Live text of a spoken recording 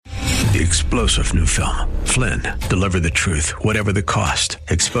The explosive new film, Flynn, deliver the truth, whatever the cost,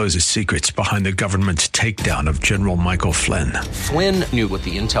 exposes secrets behind the government's takedown of General Michael Flynn. Flynn knew what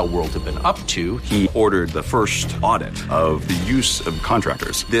the intel world had been up to. He ordered the first audit of the use of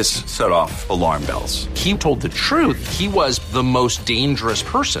contractors. This set off alarm bells. He told the truth. He was the most dangerous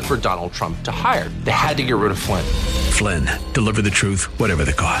person for Donald Trump to hire. They had to get rid of Flynn. Flynn, deliver the truth, whatever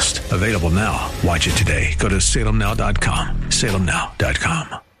the cost. Available now. Watch it today. Go to salemnow.com.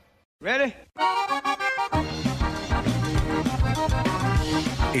 salemnow.com. Ready?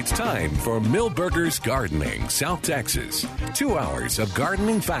 It's time for Milberger's Gardening, South Texas. 2 hours of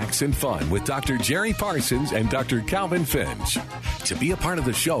gardening facts and fun with Dr. Jerry Parsons and Dr. Calvin Finch. To be a part of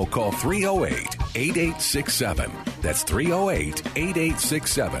the show, call 308-8867. That's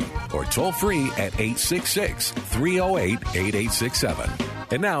 308-8867. Or toll free at 866-308-8867.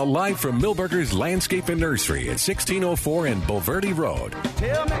 And now, live from Milberger's Landscape and Nursery at 1604 and Bulverde Road.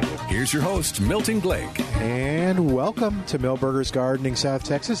 Here's your host, Milton Blake. And welcome to Milberger's Gardening, South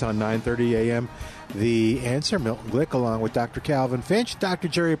Texas on 9:30 a.m. The Answer. Milton Glick along with Dr. Calvin Finch. Dr.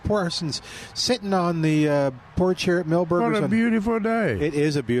 Jerry Parsons sitting on the porch here at Milberger's. What a beautiful day. It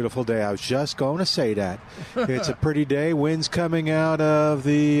is a beautiful day. I was just going to say that. It's a pretty day. Wind's coming out of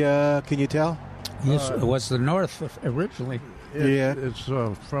the, can you tell? Yes, it was the north originally. It's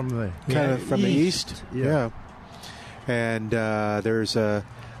from the from the east. Yeah. And there's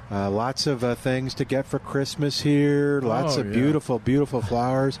lots of things to get for Christmas here. Lots of beautiful, beautiful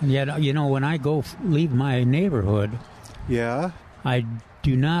flowers. Yeah, you know, when I leave my neighborhood, I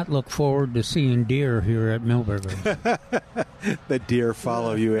do not look forward to seeing deer here at Milberger. The deer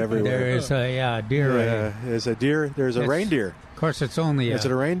follow you everywhere. There is a deer. Yeah, there's a deer. There's a reindeer. Of course, it's only. Is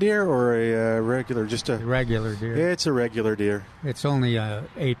it a reindeer or a regular? Just a regular deer. It's a regular deer. It's only a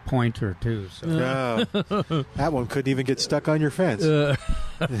 8-pointer too. So. That one couldn't even get stuck on your fence. Boy,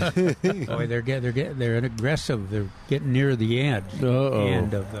 they're aggressive. They're getting near the edge.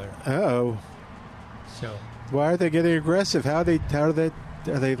 End of the. So. Why are they getting aggressive? Are they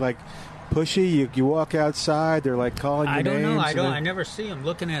like pushy? You walk outside, they're like calling you names. I don't know. I never see them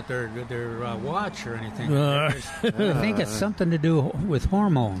looking at their watch or anything. I think it's something to do with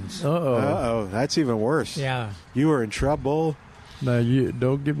hormones. That's even worse. Yeah, you are in trouble. Now you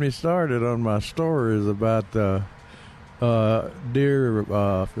don't get me started on my stories about deer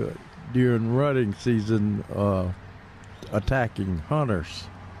during rutting season attacking hunters.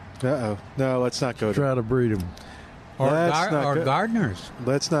 No, let's not go try to breed them. Or gardeners.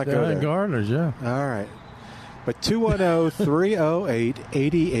 Let's not go there. Gardeners, yeah. All right. But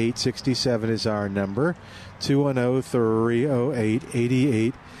 210-308-8867 is our number.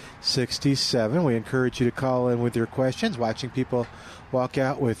 210-308-8867. We encourage you to call in with your questions. Watching people walk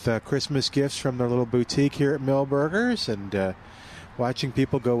out with Christmas gifts from their little boutique here at Milberger's, and watching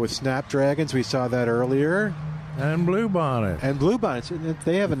people go with snapdragons. We saw that earlier. And bluebonnet. And bluebonnets.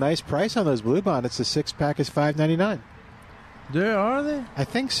 They have a nice price on those bluebonnets. The 6-pack is $5.99. Yeah, are they? I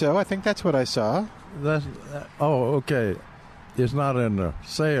think so. I think that's what I saw. Okay. It's not in the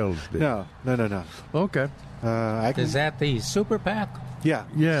sales deal. No. Okay. Is that the super pack? Yeah.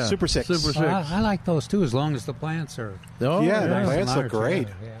 Super 6. Super 6. I like those too, as long as the plants are. The plants look great.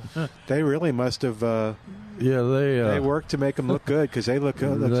 Yeah. They really must have. They work to make them look good because they look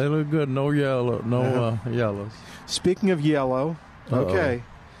good. They look good. No yellow. No yellows. Speaking of yellow, okay.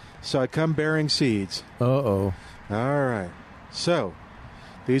 So I come bearing seeds. All right. So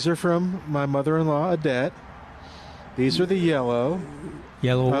these are from my mother-in-law, Odette. These are the yellow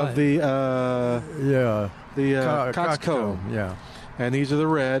of the coxcomb. Yeah. And these are the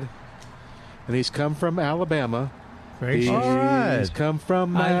red. And these come from Alabama. These come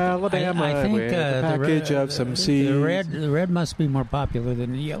from Alabama. I think with a package of some seeds. The red must be more popular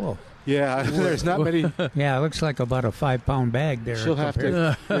than the yellow. Yeah, there's not many. Yeah, it looks like about a 5-pound bag there. She'll have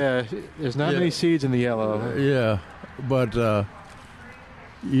to. Yeah, there's not many seeds in the yellow. Yeah, but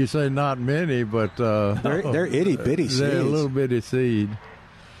you say not many, but they're itty bitty seeds. They're a little bitty seed.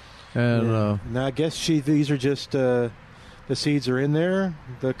 And now I guess these are just the seeds are in there.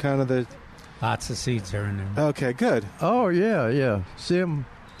 The kind of the. Lots of seeds are in there. Okay, good. Oh, yeah. See them,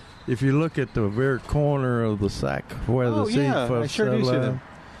 if you look at the very corner of the sack where the seed first I sure do see them.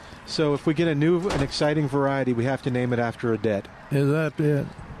 So if we get an exciting variety, we have to name it after Odette. Is that it?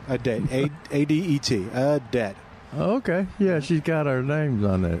 Odette. A-D-E-T. Odette. Okay. Yeah, she's got her names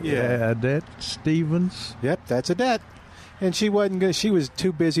on it. Yeah. Odette Stevens. Yep, that's Odette. And she wasn't. She was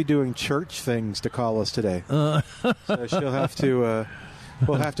too busy doing church things to call us today. So she'll have to...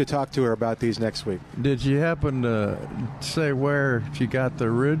 We'll have to talk to her about these next week. Did she happen to say where she got the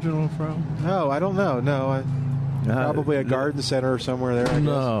original from? Oh, I don't know. No, probably a garden center or somewhere there. I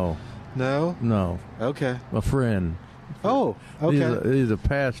guess. No? No. Okay. A friend. Oh, okay. He's a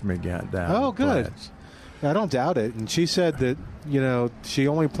past me down. Oh, good. Plants. I don't doubt it. And she said that, she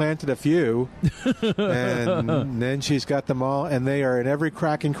only planted a few, and then she's got them all, and they are in every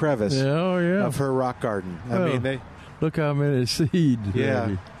crack and crevice of her rock garden. Look how many seeds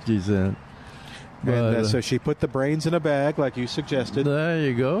she's in. And so she put the brains in a bag, like you suggested. There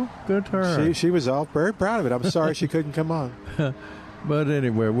you go. Good turn. She was all very proud of it. I'm sorry she couldn't come on. But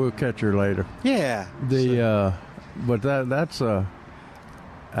anyway, we'll catch her later. Yeah. But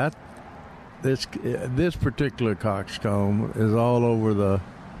this particular coxcomb is all over the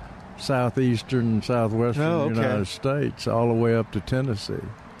southeastern, southwestern United States, all the way up to Tennessee,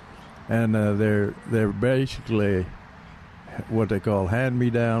 and they're basically what they call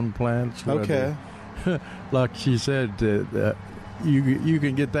hand-me-down plants. Okay. Like she said, you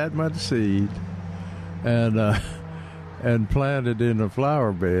can get that much seed and plant it in a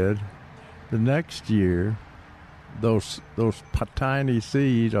flower bed. The next year, those tiny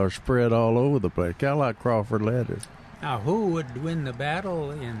seeds are spread all over the place, kind of like Crawford lettuce. Now, who would win the battle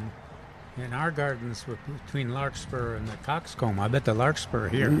in our gardens between larkspur and the coxcomb? I bet the larkspur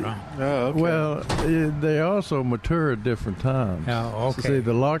here. Oh, okay. Well, they also mature at different times. Oh, okay. See,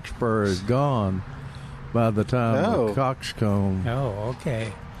 the larkspur is gone by the time the coxcomb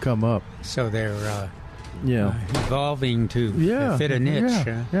come up. So they're evolving to fit a niche.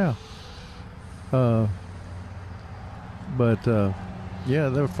 But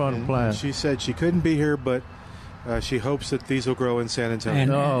they're fun plants. She said she couldn't be here, but she hopes that these will grow in San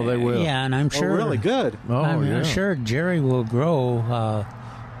Antonio. They will. Yeah, and I'm sure. Oh, really good. I'm sure Jerry will grow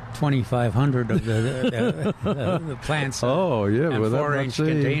 2,500 of the plants. And 4-inch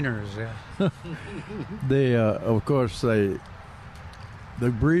containers. Of course, the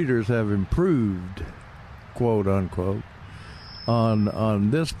breeders have improved, quote unquote,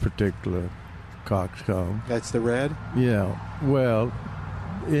 on this particular coxcomb. That's the red? Yeah. Well,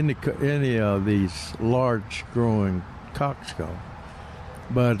 any of these large growing coxcomb.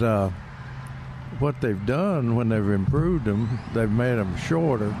 But what they've done when they've improved them, they've made them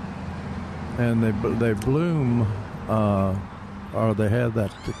shorter, and they bloom, or they have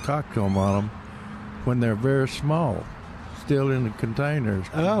that coxcomb on them when they're very small, still in the containers.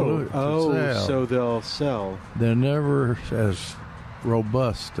 So they'll sell. They're never as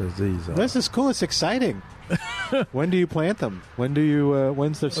robust as these are. This is cool. It's exciting. When do you plant them?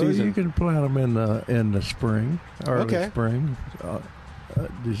 When's their season? You can plant them in the spring, early spring.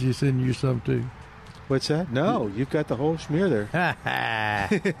 Did she send you some too? What's that? No, you've got the whole schmear there.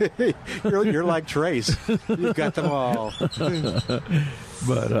 You're like Trace. You've got them all.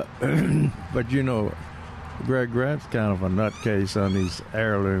 But Greg Grant's kind of a nutcase on these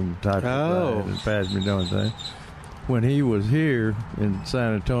heirloom type of things, pass me doing things. When he was here in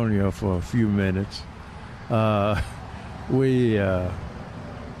San Antonio for a few minutes, we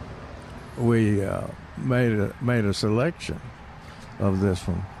made a selection of this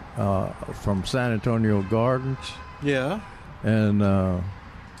one from San Antonio Gardens. Yeah. And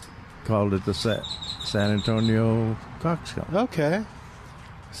called it the San Antonio Coxcomb. Okay.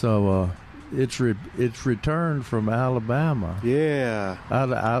 So it's returned from Alabama. Yeah.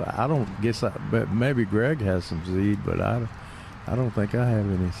 I don't guess but maybe Greg has some seed, but I don't think I have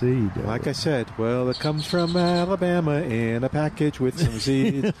any seed. Like I said, well, it comes from Alabama in a package with some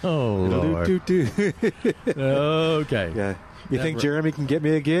seeds. Oh, Lord. Okay. Yeah. You think Jeremy can get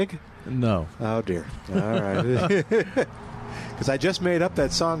me a gig? No. Oh, dear. All right. Because I just made up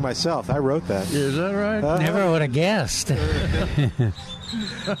that song myself. I wrote that. Is that right? Never would have guessed. All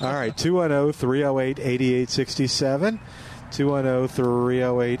right. 210-308-8867.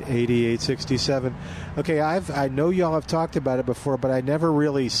 210-308-8867. Okay, I know y'all have talked about it before, but I never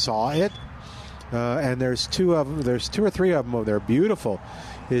really saw it. And there's two or three of them over there. Beautiful.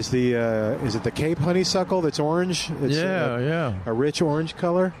 Is it the Cape honeysuckle that's orange? It's a rich orange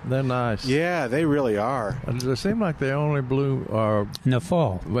color. They're nice. Yeah, they really are. They seem like they only bloom in the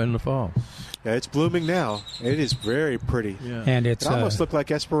fall. In the fall. Yeah, it's blooming now. It is very pretty. Yeah. And it almost looked like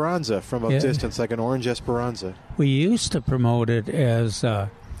Esperanza from a distance, like an orange Esperanza. We used to promote it as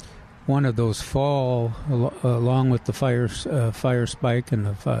one of those fall, along with the fire spike and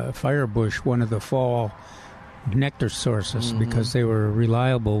the fire bush, one of the fall nectar sources, because they were a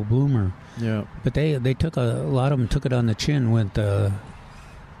reliable bloomer. Yeah. But they took a lot of them took it on the chin with the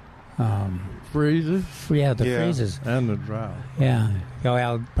freezes. Yeah, the freezes and the drought. Yeah.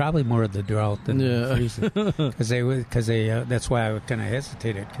 Well, probably more of the drought than the freezes, because that's why I kind of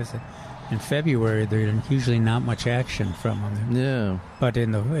hesitated, because in February there's usually not much action from them. Yeah. But they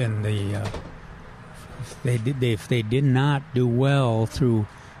did not do well through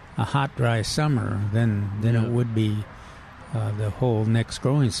a hot, dry summer, then it would be the whole next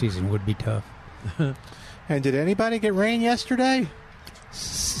growing season would be tough. And did anybody get rain yesterday?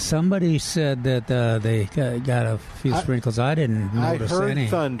 Somebody said that they got a few sprinkles. I didn't notice I heard any.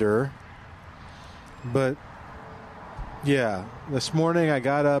 thunder, but yeah, this morning I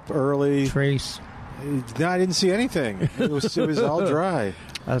got up early. Trace. No, I didn't see anything. It was all dry.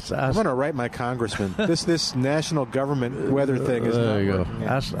 I'm going to write my congressman. This national government weather thing is not working.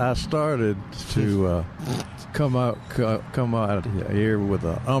 I started to come out here with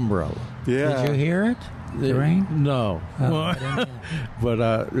an umbrella. Yeah. Did you hear it? The rain? No. But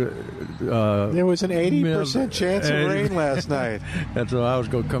there was an 80% chance of rain last night. And so I was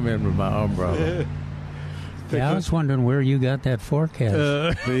going to come in with my umbrella. Yeah, I was wondering where you got that forecast.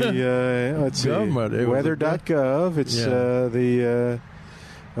 Let's see. Weather.gov. It's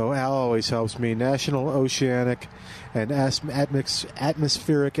Al always helps me. National Oceanic and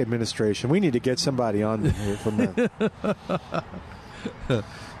Atmospheric Administration. We need to get somebody on here from them.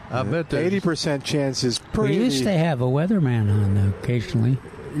 I bet 80% chance is pretty. We used to have a weatherman on occasionally.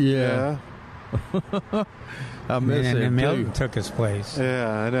 Yeah. I miss him, and Milton too. took his place. Yeah,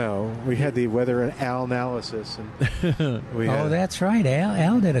 I know. We had the weather analysis. And that's right.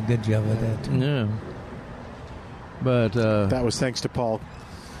 Al did a good job with that, too. Yeah. But that was thanks to Paul.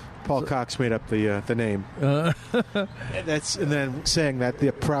 Paul Cox made up the name. And then saying that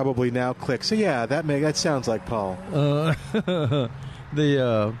the probably now clicks. So yeah, that sounds like Paul. I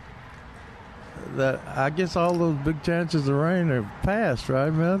guess all those big chances of rain are past,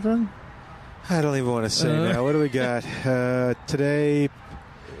 right, Milton? I don't even want to say now. What do we got today?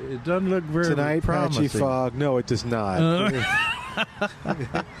 It doesn't look very tonight. promising. Patchy fog. No, it does not.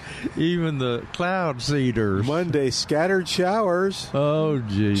 Even the cloud seeders. Monday, scattered showers. Oh,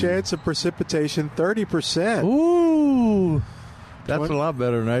 geez. Chance of precipitation 30%. Ooh. That's a lot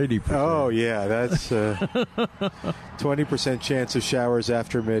better than 80%. Oh, yeah. That's 20% chance of showers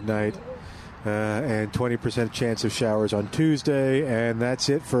after midnight. And 20% chance of showers on Tuesday. And that's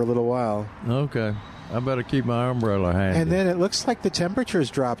it for a little while. Okay. I better keep my umbrella handy. And then it looks like the temperatures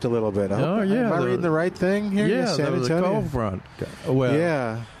dropped a little bit. Yeah. Am I reading the right thing here? Yeah, San there was Antonio? a cold front. Well,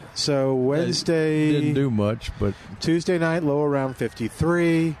 yeah. So Wednesday didn't do much, but Tuesday night low around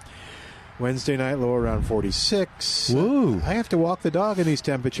 53. Wednesday night low around 46. Woo! I have to walk the dog in these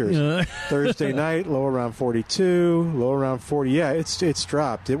temperatures. Thursday night low around 42, low around 40. Yeah, it's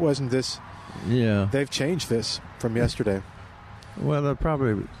dropped. It wasn't this. Yeah, they've changed this from yesterday. Well, they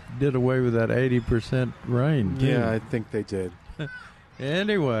probably did away with that 80% rain, too. Yeah, I think they did.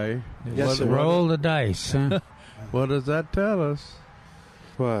 Anyway. Yes, roll the dice. Huh? What does that tell us?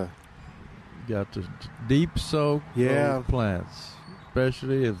 What? Got to deep soak those plants,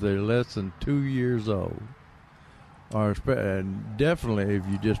 especially if they're less than 2 years old. And definitely if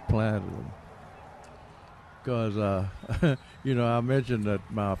you just planted them. Because, I mentioned that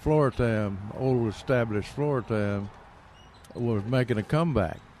my Floratam, old established Floratam, was making a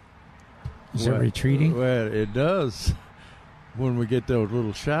comeback. Is it retreating? Well, it does when we get those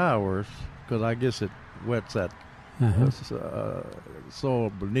little showers, because I guess it wets that soil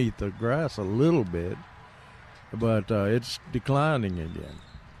beneath the grass a little bit, but it's declining again.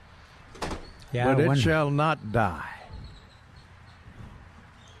 Yeah, but it shall not die.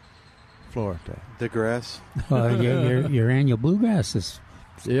 Florida. The grass? Well, your annual bluegrass is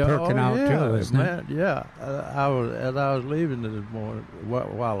perking out too, isn't it? Yeah. I was leaving this morning, a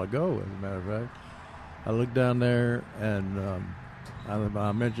while ago, as a matter of fact, I looked down there, and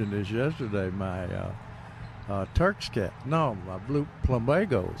I mentioned this yesterday, my Turk's cat. No, my blue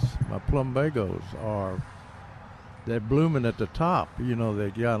plumbagos. My plumbagos they're blooming at the top.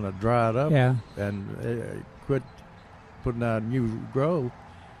 They kind of dried up and quit putting out new growth.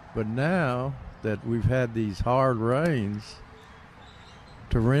 But now that we've had these hard rains,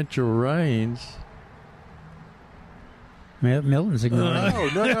 torrential rains. Milton's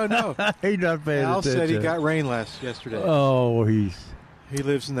ignoring. No. He's not paying Al attention. said he got rain yesterday. Oh, he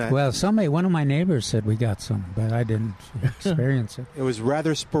lives in that. Well, one of my neighbors said we got some, but I didn't experience it. It was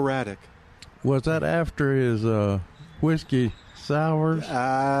rather sporadic. Was that after his whiskey sours?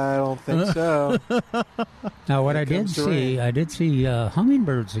 I don't think so. Now, what I did see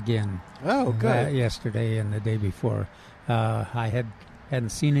hummingbirds again. Oh, good. Yesterday and the day before. I hadn't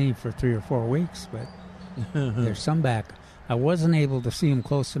seen any for 3 or 4 weeks, but there's some back. I wasn't able to see them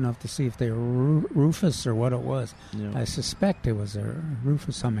close enough to see if they were rufous or what it was. Yeah. I suspect it was a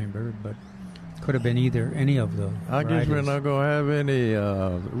rufous hummingbird, but could have been any of the I guess we're not going to have any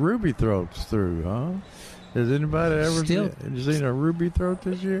ruby throats through, huh? Has anybody ever seen a ruby throat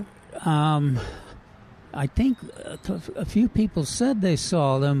this year? I think a few people said they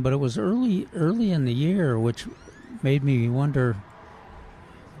saw them, but it was early in the year, which made me wonder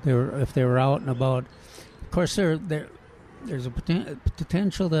if they were out and about. Of course, there's a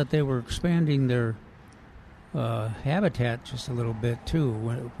potential that they were expanding their habitat just a little bit too,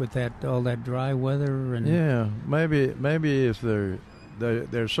 with all that dry weather. And yeah, maybe if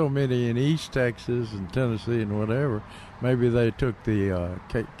there's so many in East Texas and Tennessee and whatever, maybe they took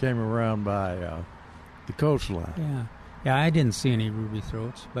came around by the coastline. Yeah. I didn't see any ruby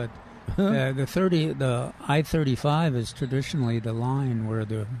throats, but the I-35 is traditionally the line where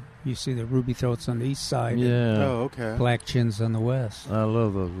you see the ruby throats on the east side. Yeah. Oh, okay. Black chins on the west. I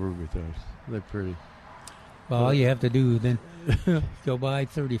love those ruby throats. They're pretty. Well, all you have to do then go by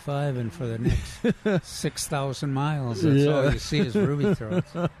 35, and for the next 6,000 miles, that's all you see is ruby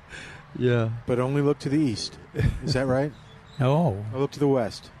throats. Yeah. But only look to the east. Is that right? No. Or look to the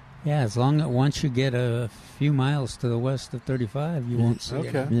west. Yeah, once you get a few miles to the west of 35, you won't see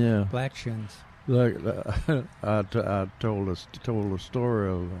any black chins. Like I told a story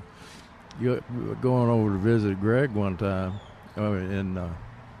of going over to visit Greg one time in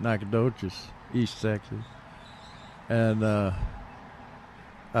Nacogdoches, East Texas, and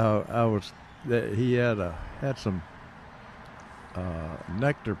he had some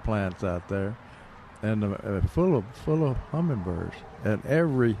nectar plants out there, and full of hummingbirds, and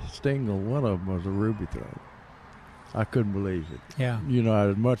every single one of them was a ruby throat. I couldn't believe it. Yeah.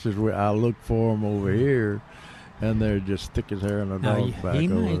 As much as I look for them over here, and they're just thick as hair in a dog's back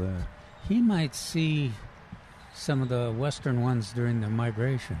over there. He might see some of the western ones during the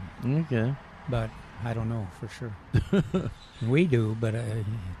migration. Okay. But I don't know for sure. We do, but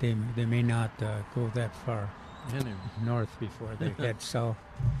they may not go that far north before they head south.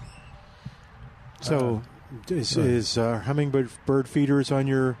 So, is hummingbird feeders on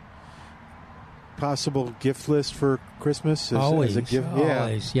your possible gift list for Christmas? Always, as a gift?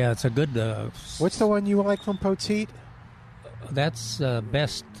 always. Yeah, it's a good. What's the one you like from Poteet? That's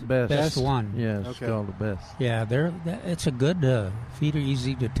best one. Yeah, it's called the best. Yeah, it's a good feeder,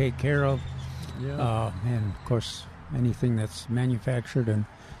 easy to take care of. Yeah. And of course, anything that's manufactured in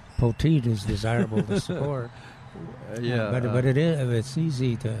Poteet is desirable to support. But it's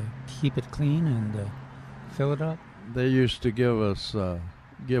easy to keep it clean and fill it up. They used to give us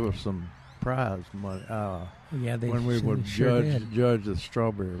some prize money. When we would judge the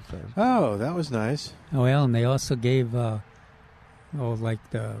strawberry thing. Oh, that was nice. Oh well, and they also gave like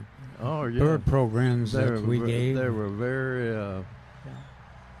the bird programs that we gave. They were very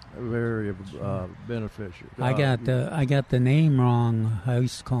very beneficial. I got the name wrong. I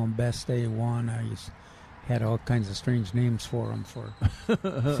used to call them Best A1. Had all kinds of strange names for them for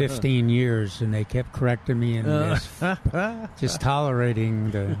 15 years, and they kept correcting me and just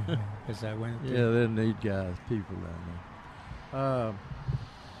tolerating as I went. They're neat guys, people down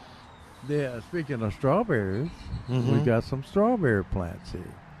there. Speaking of strawberries, we got some strawberry plants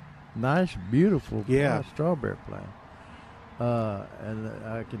here. Nice, beautiful strawberry plants. And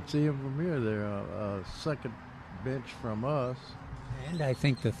I can see them from here. They're a second bench from us. And I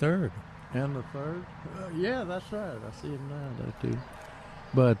think the third. And the third? Yeah, that's right. I see them now, there too.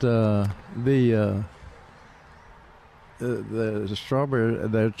 But the strawberry,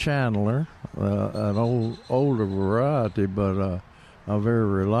 they're Chandler, an older variety, but a very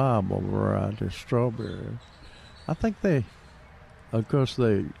reliable variety of strawberry. I think they've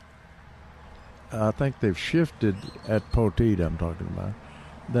shifted at Poteet, I'm talking about.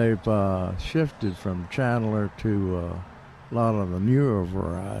 They've shifted from Chandler to a lot of the newer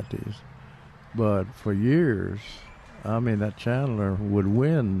varieties. But for years, that Chandler would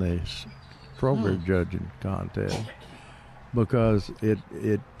win the strawberry judging contest because it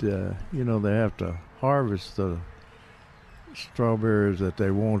they have to harvest the strawberries that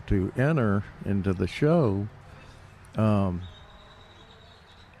they want to enter into the show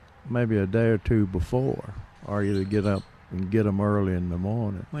maybe a day or two before, or either get up and get them early in the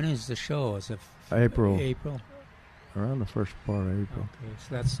morning. When is the show? Is it April? Around the first part of April. Okay,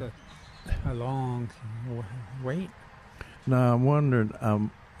 so that's a long wait. Now I'm wondering.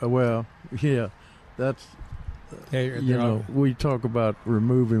 That's we talk about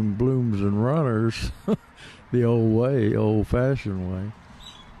removing blooms and runners the old-fashioned way.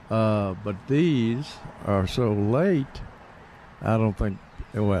 But these are so late. I don't think.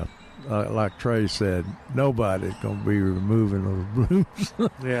 Well, like Trey said, nobody's going to be removing those blooms.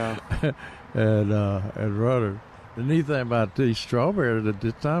 Yeah. and runners. The neat thing about these strawberries at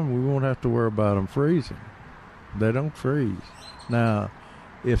this time, we won't have to worry about them freezing. They don't freeze. Now,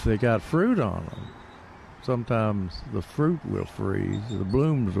 if they got fruit on them, sometimes the fruit will freeze, the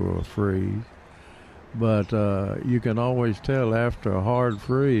blooms will freeze. But you can always tell after a hard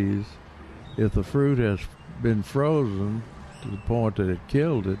freeze if the fruit has been frozen to the point that it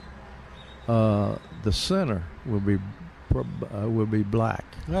killed it. The center will be black.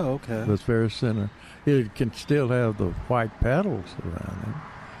 Oh, okay. The very center. It can still have the white petals around it,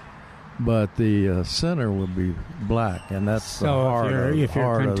 but the center will be black, and that's so the heart if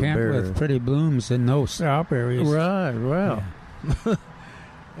you're of the content berry. with pretty blooms and no strawberries, Right. Well, yeah.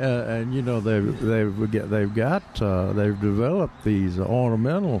 and you know they've developed these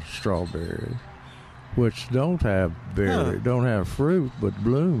ornamental strawberries, which don't have don't have fruit but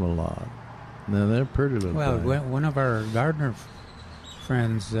bloom a lot. Now they're pretty little. Well, things. one of our gardener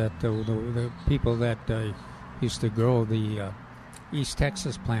friends, that the people that used to grow the East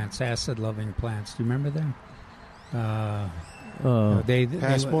Texas plants, acid-loving plants. Do you remember them? They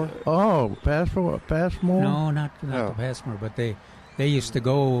Passmore? Passmore? No, not the Passmore, but they used to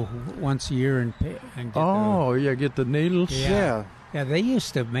go once a year and get get the needles. Yeah. they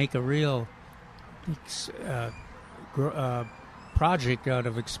used to make a real project out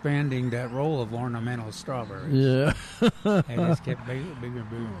of expanding that row of ornamental strawberries. Yeah. And it's kept bigger and bigger.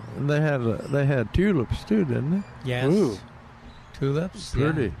 And they had tulips too, didn't they? Yes. Ooh. Tulips.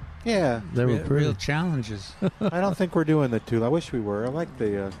 Pretty. Yeah. They were pretty. Real challenges. I don't think we're doing the tulip. I wish we were. I like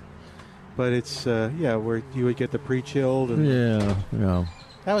the, but it's where you would get the pre-chilled. And Yeah.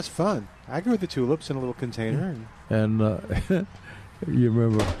 that was fun. I grew the tulips in a little container. And you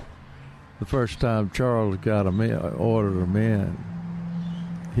remember the first time Charles ordered them in,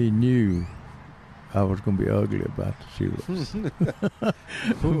 he knew I was going to be ugly about the tulips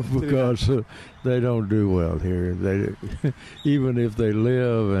because they don't do well here. They even if they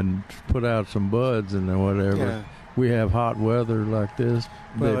live and put out some buds and whatever. We have hot weather like this,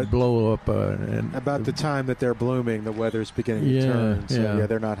 they blow up. And about the time that they're blooming, the weather's beginning to turn. So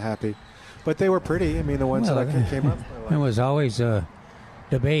they're not happy. But they were pretty. I mean, the ones that I came up with. There was always a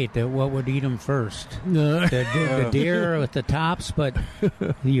debate that what would eat them first, the deer with the tops, but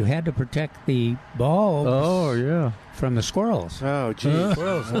you had to protect the bulbs from the squirrels. Oh, geez.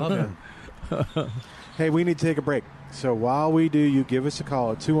 Squirrels love them. Hey, we need to take a break. So while we do, you give us a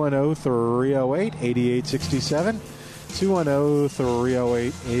call at 210-308-8867.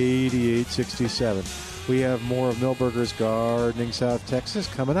 210-308-8867. We have more of Milberger's Gardening South Texas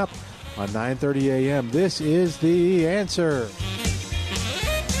coming up on 9:30 a.m. This is The Answer.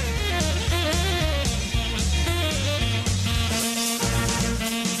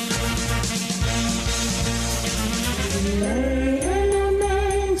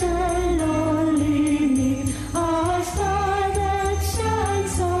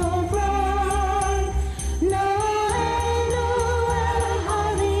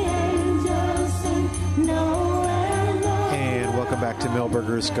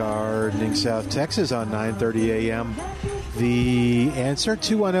 Milberger's Gardening South Texas on 9:30 a.m. The Answer,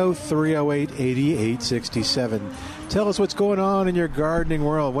 210-308-8867. Tell us what's going on in your gardening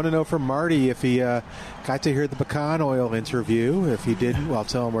world. Want to know from Marty if he got to hear the pecan oil interview. If he didn't, well,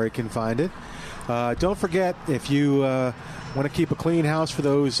 tell him where he can find it. Don't forget, if you want to keep a clean house for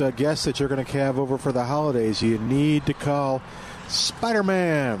those guests that you're going to have over for the holidays, you need to call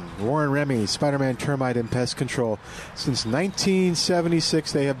Spider-Man, Warren Remy, Spider-Man Termite and Pest Control. Since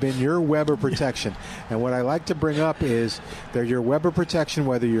 1976, they have been your Weber protection. And what I like to bring up is they're your Weber protection,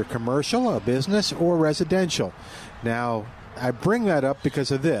 whether you're commercial, a business, or residential. Now, I bring that up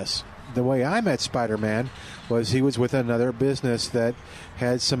because of this. The way I met Spider-Man was he was with another business that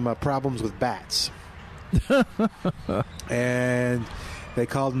had some problems with bats. And they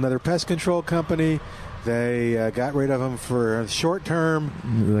called another pest control company. They got rid of them for short term.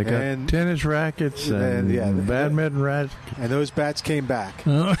 They got tennis rackets and badminton rackets. And those bats came back.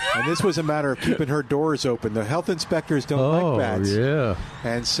 And this was a matter of keeping her doors open. The health inspectors don't like bats. Yeah.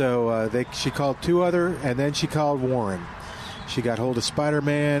 And so she called two other, and then she called Warren. She got hold of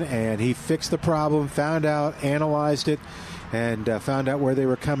Spider-Man, and he fixed the problem, found out, analyzed it, and found out where they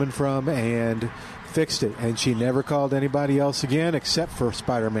were coming from, and fixed it. And she never called anybody else again except for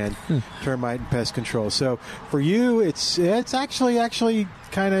Spider-Man Termite and Pest Control. So for you, it's actually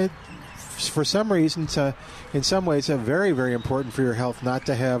kind of, for some reasons, in some ways, very, very important for your health not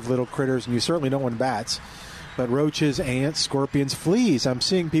to have little critters, and you certainly don't want bats, but roaches, ants, scorpions, fleas. I'm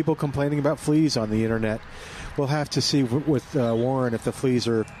seeing people complaining about fleas on the internet. We'll have to see with Warren if the fleas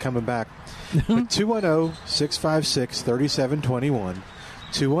are coming back. 210-656-3721.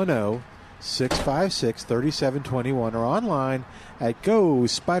 210-656-3721 or online at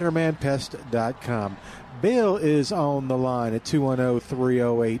GoSpidermanPest.com. Bill is on the line at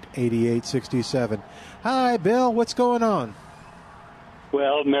 210-308-8867. Hi, Bill. What's going on?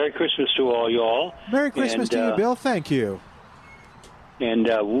 Well, Merry Christmas to all y'all. Merry Christmas to you, Bill. Thank you. And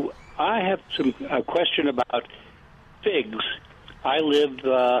I have a question about figs. I live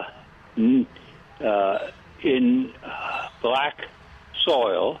in black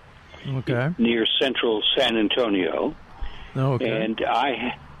soil near central San Antonio. Okay. And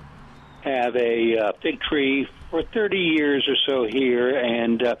I have a fig tree for 30 years or so here,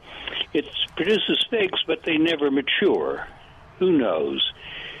 and it produces figs, but they never mature. Who knows?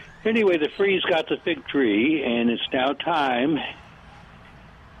 Anyway, the freeze got the fig tree, and it's now time,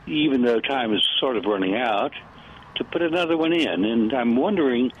 even though time is sort of running out, to put another one in. And I'm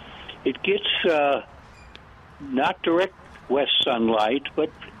wondering, it gets not direct west sunlight,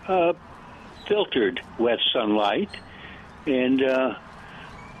 but filtered west sunlight, and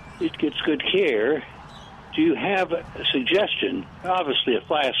it gets good care. Do you have a suggestion? Obviously, a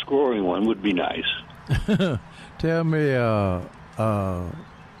fast-growing one would be nice. Tell me,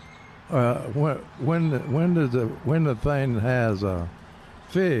 when the thing has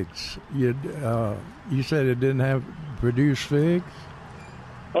figs, you said it didn't produce figs?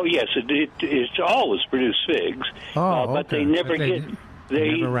 Oh yes, it's always produced figs, but they never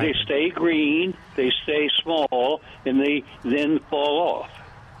they stay green, they stay small, and they then fall off.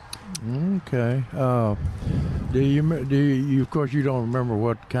 Okay. Do you? Of course, you don't remember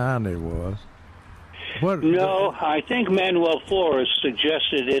what kind it was. No, I think Manuel Flores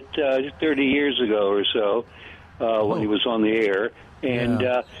suggested it 30 years ago or so when he was on the air, and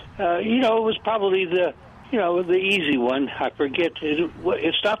it was probably the easy one. I forget.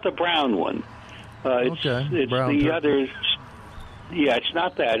 It's not the brown one. It's brown the other. Yeah, it's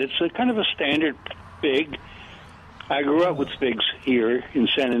not that. It's a kind of a standard fig. I grew up with figs here in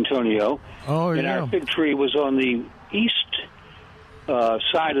San Antonio, and our fig tree was on the east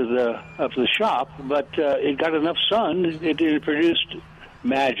side of the shop, but it got enough sun. It produced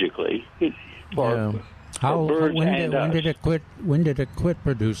magically for birds and us. When did it quit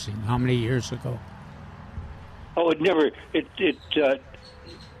producing? How many years ago? Oh, it never. It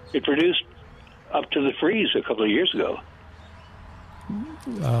produced up to the freeze a couple of years ago.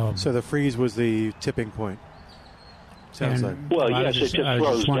 So the freeze was the tipping point. Sounds like. Well, yes, it just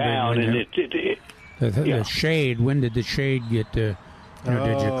slows down, and the shade. When did the shade get to?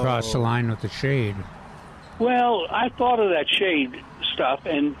 Did you cross the line with the shade? Well, I thought of that shade stuff,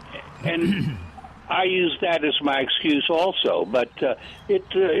 and I used that as my excuse also. But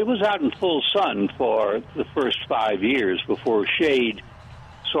it was out in full sun for the first 5 years before shade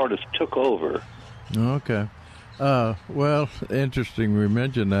sort of took over. Okay. Well, interesting. We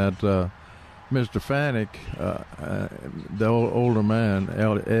mentioned that Mr. Fanek, the older man,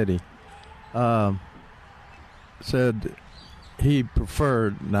 Eddie, said he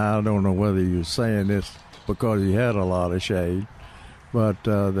preferred. Now I don't know whether he was saying this because he had a lot of shade, but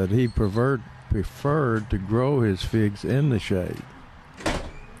that he preferred to grow his figs in the shade.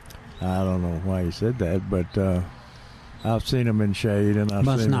 I don't know why he said that, but I've seen him in shade, and I've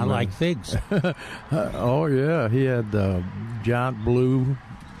must seen not him like figs. Oh yeah, he had Giant Blue.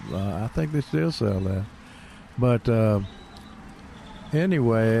 I think they still sell that. But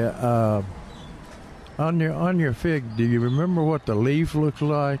anyway, on your fig, do you remember what the leaf looks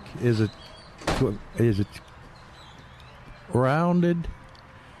like? Is it rounded,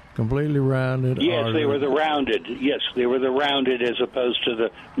 completely rounded? Yes, they were the rounded. Yes, they were the rounded as opposed to the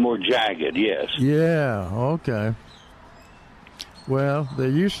more jagged. Yes. Yeah. Okay. Well, there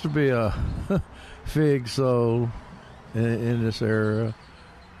used to be a fig sold in this area.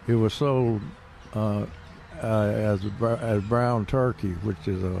 It was sold as brown turkey, which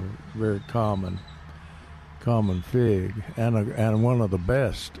is a very common fig, and one of the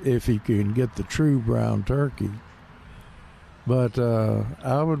best if you can get the true brown turkey. But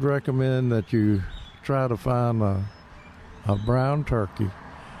I would recommend that you try to find a brown turkey.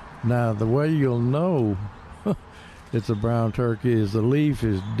 Now, the way you'll know it's a brown turkey is the leaf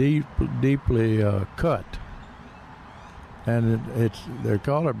is deeply cut. And they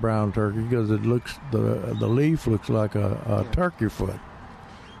call it brown turkey because it looks the leaf looks like a turkey foot.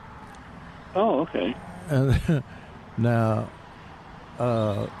 Oh, okay. And now,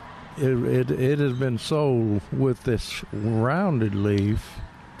 it has been sold with this rounded leaf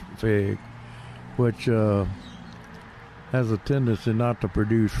fig, which has a tendency not to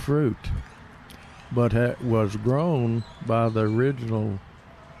produce fruit, but was grown by the original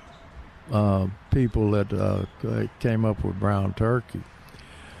people that came up with brown turkey.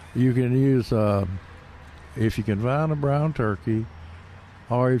 You can use, if you can find a brown turkey,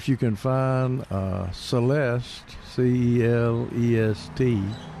 or if you can find Celeste, CELESTE,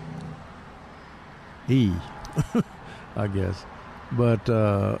 I guess, But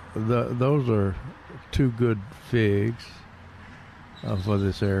those are two good figs for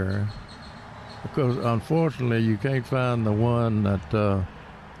this area. Because unfortunately, you can't find the one that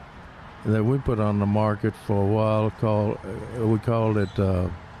we put on the market for a while. We called it.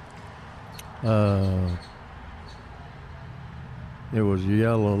 It was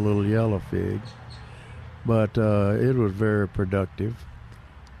little yellow fig, but it was very productive.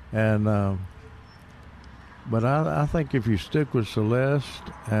 And but I think if you stick with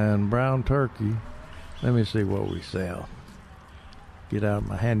Celeste and Brown Turkey, let me see what we sell. Get out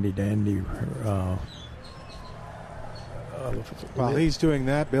my handy dandy. While he's doing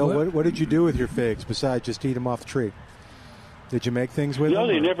that, Bill, what did you do with your figs besides just eat them off the tree? Did you make things with them? No,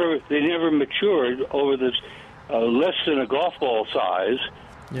 they never matured over this less than a golf ball size,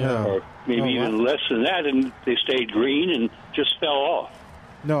 or maybe even less than that, and they stayed green and just fell off.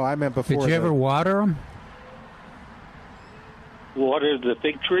 No, I meant before. Did you ever water them? Water the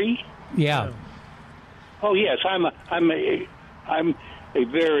fig tree? Yeah. Oh yes, I'm a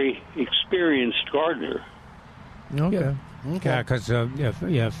very experienced gardener. Okay. Yeah, because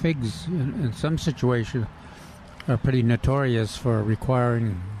figs in some situations are pretty notorious for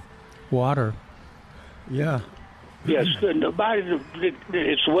requiring water. Yeah. Yes,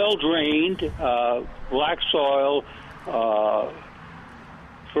 it's well drained, black soil,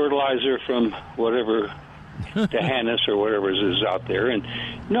 fertilizer from whatever Dahanis or whatever is out there, and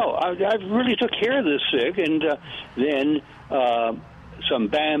no, I really took care of this fig, and then some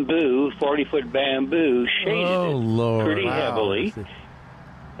bamboo, 40-foot bamboo, shaded it pretty heavily,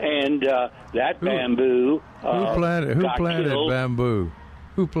 and that bamboo. Who planted bamboo?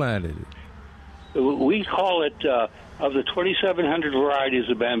 Who planted it? We call it, of the 2,700 varieties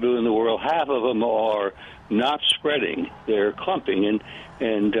of bamboo in the world, half of them are not spreading; they're clumping,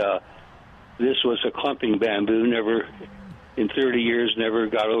 and this was a clumping bamboo. Never, in 30 years, never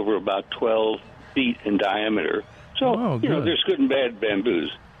got over about 12 feet in diameter. So there's good and bad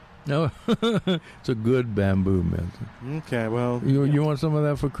bamboos. No, it's a good bamboo, man. Okay, well, you want some of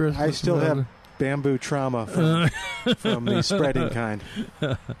that for Christmas? I still have bamboo trauma from the spreading kind.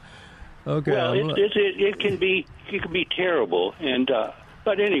 Okay. Well, it can be terrible, and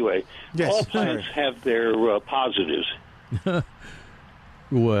but anyway, yes, all plants have their positives.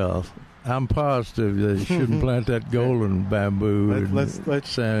 Well, I'm positive that you shouldn't plant that golden bamboo in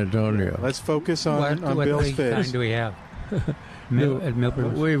San Antonio. Let's focus on what Bill's figs. What kind do we have at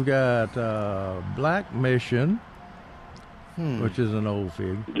Millburgers? We've got Black Mission, which is an old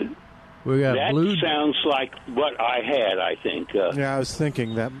fig. We got that sounds like what I had, I think. Yeah, I was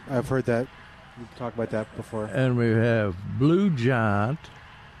thinking that. I've heard that. We've talked about that before. And we have Blue Giant.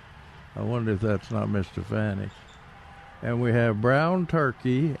 I wonder if that's not Mr. Fanning. And we have Brown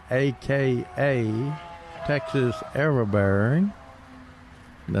Turkey, a.k.a. Texas Everbearing.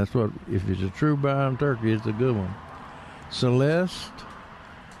 That's what, if it's a true brown turkey, it's a good one. Celeste,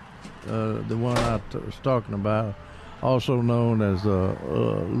 the one I was talking about, also known as a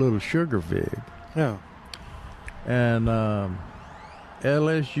little sugar fig. Yeah. And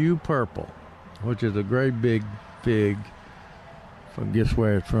LSU Purple, which is a great big fig. Guess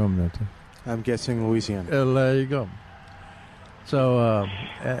where it's from, Nathan? I'm guessing Louisiana. There you go. So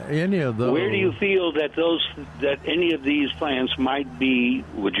any of those. Where do you feel that any of these plants might be?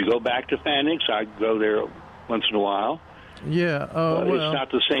 Would you go back to Fanix? I go there once in a while. Yeah, it's not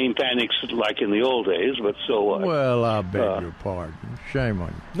the same Fanix like in the old days, but so what? Well, I beg your pardon. Shame on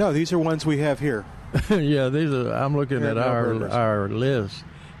you. No, these are ones we have here. Yeah, these are. I'm looking at our list,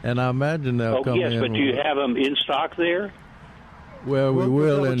 and I imagine they'll come in. Yes, but do you have them in stock there? Well, we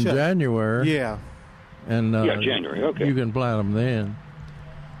will in January. Yeah. And January. Okay. You can plant them then.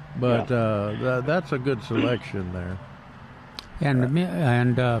 But that's a good selection there. And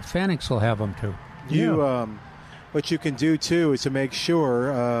Fanix will have them too. What you can do too is to make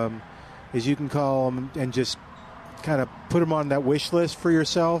sure is you can call them and just kind of put them on that wish list for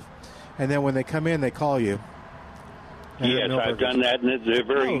yourself, and then when they come in, they call you. Yes, I've done that, and they're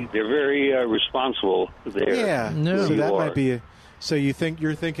very responsible there. Yeah, so that might be. So you're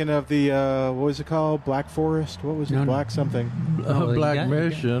thinking of the what was it called? Black Forest? What was it? Black something? Black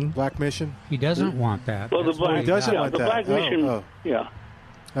Mission. Black Mission. He doesn't want that. Well, he doesn't want that. The Black Mission. Yeah.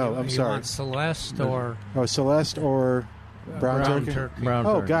 Oh, I'm sorry. Want Celeste or Celeste or Brown Turkey. Brown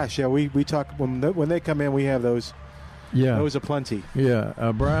Turkey. Gosh, yeah. We talk when they come in. We have those. Yeah, those aplenty.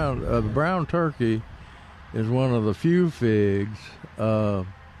 Yeah, Brown Turkey is one of the few figs.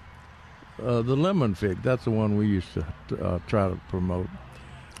 The lemon fig, that's the one we used to try to promote.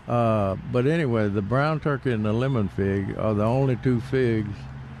 But anyway, the brown turkey and the lemon fig are the only two figs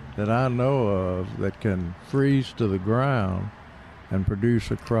that I know of that can freeze to the ground and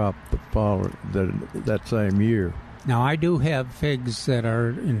produce a crop that same year. Now, I do have figs that are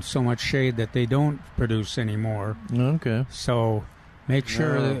in so much shade that they don't produce anymore. Okay. So make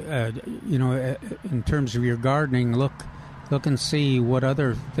sure, in terms of your gardening, look and see what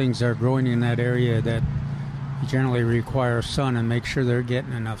other things are growing in that area that generally require sun, and make sure they're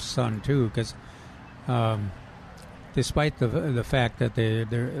getting enough sun too, because despite the fact that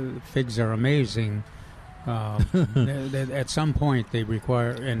their figs are amazing, at some point they require,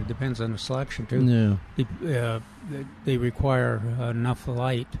 and it depends on the selection too. Yeah. They require enough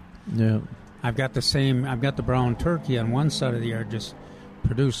light. Yeah. I've got the brown turkey on one side of the yard just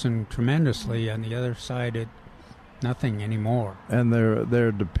producing tremendously. On the other side, nothing anymore. And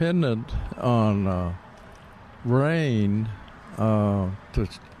they're dependent on rain to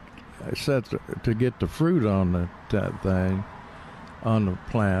get the fruit on that thing, on the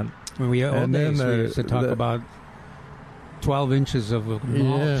plant. When we used to talk about 12 inches of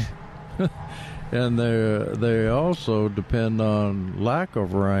mulch. Yeah. And they also depend on lack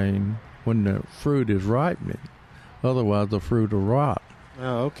of rain when the fruit is ripening. Otherwise, the fruit will rot.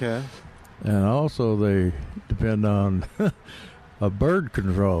 Oh, okay. And also, they depend on a bird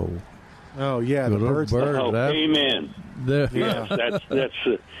control. Oh, yeah, the birds. Amen. Yes, that's.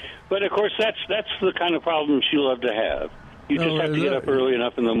 But of course, that's the kind of problems you love to have. You just have to get up early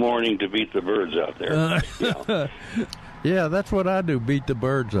enough in the morning to beat the birds out there. Yeah, that's what I do. Beat the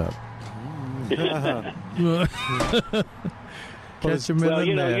birds up. Catch them in the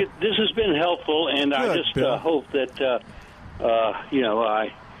net. This has been helpful, and I just hope that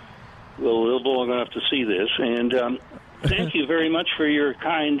I will live long enough to see this. And thank you very much for your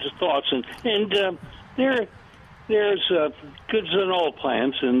kind thoughts. And there's goods in all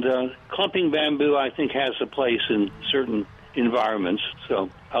plants, and clumping bamboo, I think, has a place in certain environments. So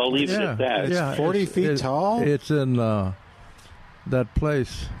I'll leave it at that. It's 40 feet tall? It's in that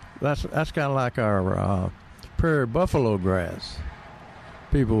place. That's kind of like our prairie buffalo grass.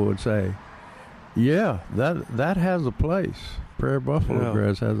 People would say, yeah, that has a place. Prairie buffalo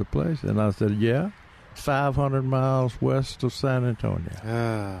grass has a place. And I said, yeah, 500 miles west of San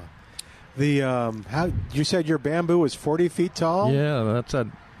Antonio. How you said your bamboo was 40 feet tall? Yeah, that's a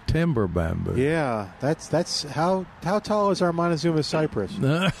timber bamboo. Yeah, that's how tall is our Montezuma cypress?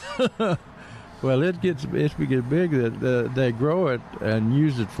 Well, it gets big that they grow it and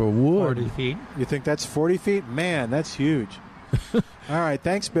use it for wood. 40 feet. You think that's 40 feet? Man, that's huge. All right,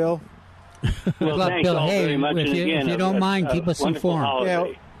 thanks, Bill. Well, thanks Bill. all Hey, very much. if you don't mind, keep us informed. Yeah,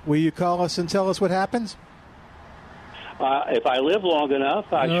 will you call us and tell us what happens? If I live long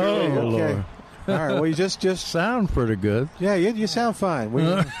enough, I sure will. Okay. All right. Well, you just sound pretty good. Yeah, you sound fine.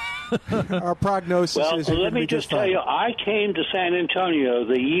 Our prognosis is. Well, let me just tell you, I came to San Antonio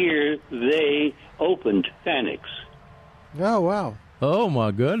the year they opened Fanix. Oh wow! Oh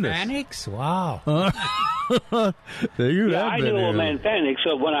my goodness! Fanix? Wow! I knew a man Fanix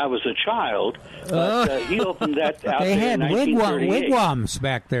when I was a child, but he opened that out they there in 1938. They had wigwams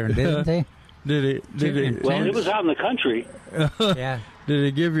back there, didn't they? Did he? Well, it was out in the country. Yeah. Did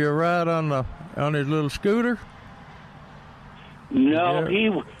he give you a ride on his little scooter?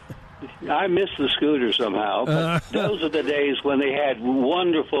 No, I miss the scooter somehow. But those are the days when they had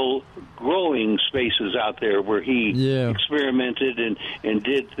wonderful growing spaces out there where he experimented and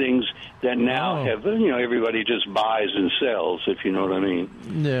did things that now have everybody just buys and sells, if you know what I mean.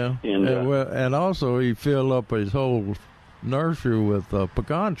 Yeah, and also he filled up his whole nursery with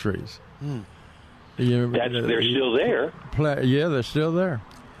pecan trees. They're still there. Yeah, they're still there.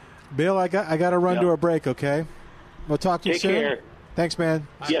 Bill, I got to run to a break. Okay, we'll talk to you soon. Take care. Thanks, man.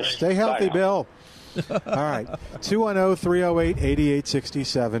 Yes. Stay healthy, Bill. All right.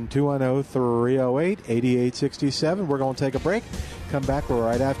 210-308-8867. 210-308-8867. We're going to take a break. Come back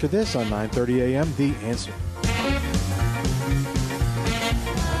right after this on 9:30 a.m. The Answer.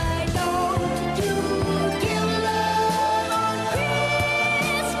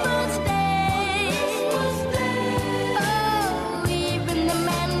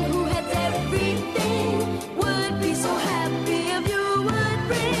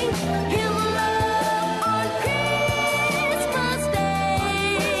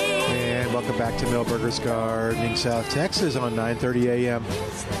 Back to Milberger's Gardening, South Texas on 9:30 a.m.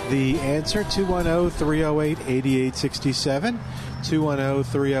 The Answer, 210-308-8867,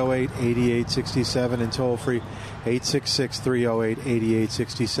 210-308-8867, and toll-free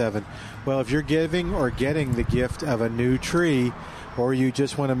 866-308-8867. Well, if you're giving or getting the gift of a new tree, or you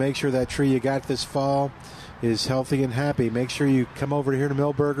just want to make sure that tree you got this fall is healthy and happy, make sure you come over here to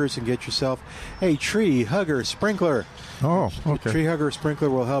Milberger's and get yourself a tree hugger sprinkler. Oh, okay. The tree hugger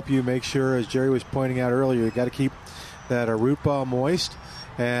sprinkler will help you make sure, as Jerry was pointing out earlier, you got to keep that are root ball moist,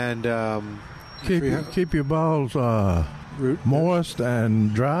 and keep your balls moist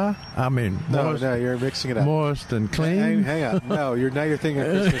and dry. I mean, no, you're mixing it up. Moist and clean. Hang on. No, now you're thinking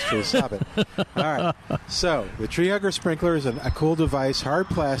of Christmas trees. Stop it. All right. So the Tree Hugger sprinkler is a cool device, hard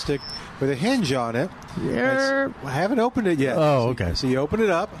plastic with a hinge on it. Yeah. I haven't opened it yet. Oh, okay. So you open it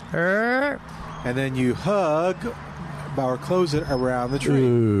up, and then you hug or close it around the tree.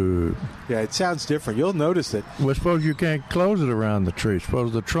 Ooh. Yeah, it sounds different. You'll notice it. Well, suppose you can't close it around the tree.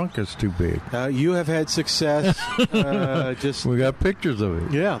 Suppose the trunk is too big. You have had success. We got pictures of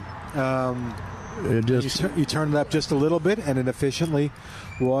it. Yeah. You turn it up just a little bit, and it efficiently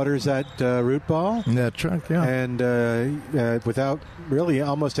waters that root ball. That trunk, yeah. And without really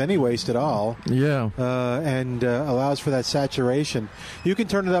almost any waste at all. Yeah. And allows for that saturation. You can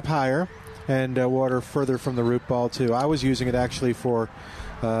turn it up higher and water further from the root ball, too. I was using it actually for,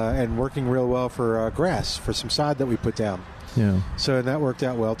 and working real well for grass, for some sod that we put down. Yeah. So that worked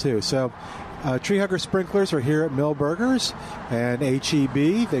out well, too. So Tree Hugger sprinklers are here at Milberger's and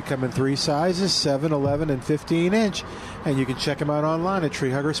HEB. They come in 3 sizes, 7, 11, and 15-inch. And you can check them out online at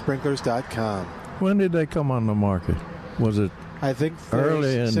treehuggersprinklers.com. When did they come on the market? Was it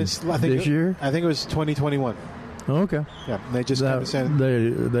early this year? I think it was 2021. Okay. Yeah, they just kind of said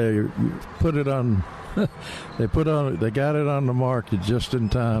they put it on. They got it on the market just in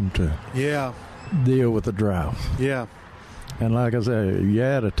time to deal with the drought. Yeah. And like I said, you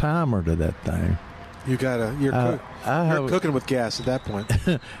add a timer to that thing. You're cooking with gas at that point.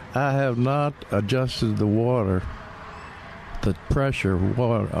 I have not adjusted the pressure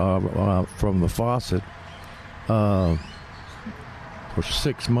from the faucet for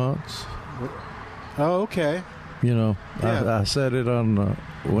 6 months. Oh, okay. You know, yeah. I said it on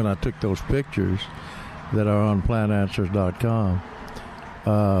when I took those pictures that are on plantanswers.com.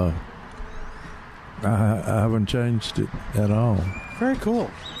 I haven't changed it at all. Very cool.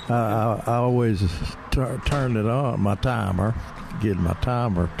 I always turn it on, my timer, get my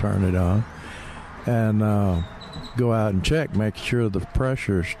timer, turn it on, and go out and check, make sure the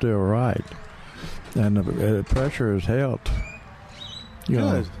pressure is still right. And the pressure has held,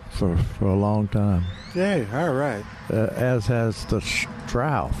 for a long time. Yay, all right. As has the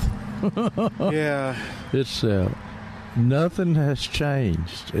drought. Yeah. It's nothing has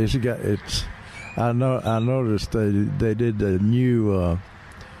changed. I noticed they did the new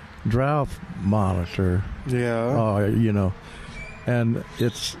drought monitor. Yeah. And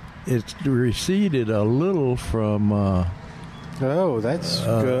it's receded a little from. That's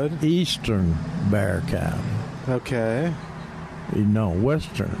good. Eastern Bexar County. Okay.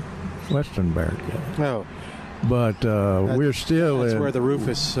 Western Bexar County. Oh. But we're still. That's where the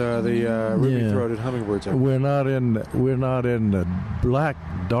rufous, the ruby-throated hummingbirds are. We're not in the black,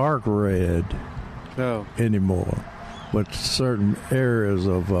 dark red anymore, but certain areas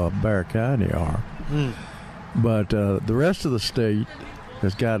of Bexar County are. Mm. But the rest of the state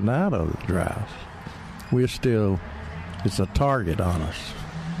has gotten out of the drought. It's a target on us.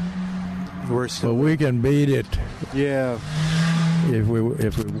 But we can beat it. Yeah. If we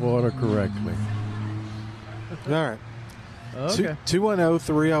water correctly. All right. Okay.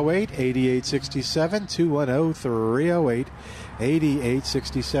 210-308-8867.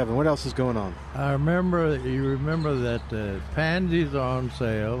 210-308-8867. What else is going on? You remember that pansies are on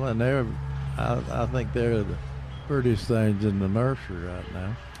sale, and I think they're the prettiest things in the nursery right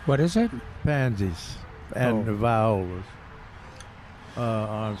now. What is it? Pansies and the violas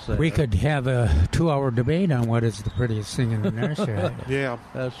on sale. We could have a 2-hour debate on what is the prettiest thing in the nursery. Yeah,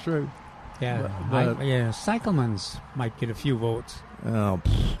 that's true. Yeah, cyclamens might get a few votes. Oh,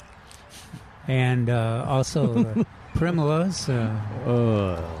 and also primulas.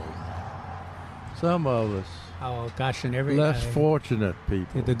 Some of us. Oh gosh, and less fortunate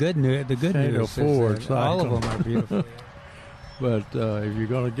people. The good news is that all of them are beautiful. But if you're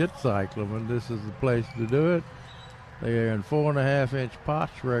going to get cyclamen, this is the place to do it. They are in 4.5-inch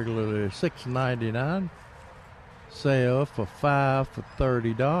pots, regularly $6.99. Sale for $5 for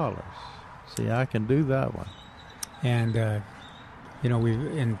 $30. See, I can do that one. And we've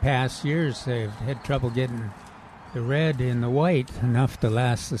in past years they've had trouble getting the red and the white enough to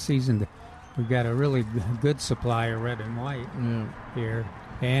last the season. We've got a really good supply of red and white here,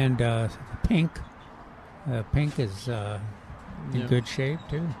 and pink. Pink is in good shape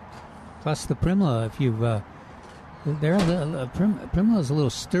too. Plus the primula, if you've primula is a little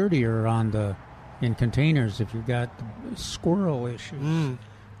sturdier in containers if you've got squirrel issues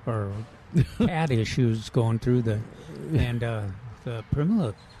or cat issues going through the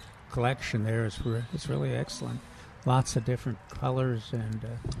primula collection there is really excellent. lots of different colors and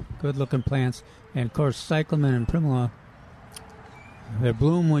good-looking plants. And, of course, cyclamen and primula, they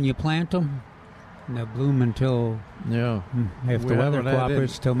bloom when you plant them, and they'll bloom until, if the weather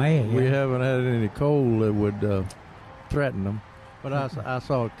cooperates, till May. We haven't had any cold that would threaten them. But I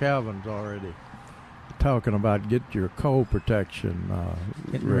saw Calvin's already talking about get your cold protection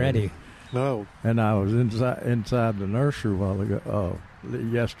getting ready. No. And I was inside the nursery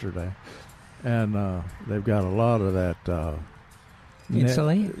yesterday, and they've got a lot of that.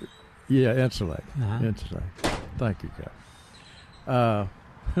 Insulate? Insulate. Uh-huh. Insulate. Thank you, Cap.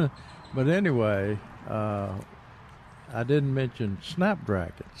 But anyway, I didn't mention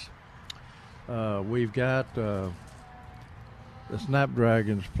snapdragons. We've got the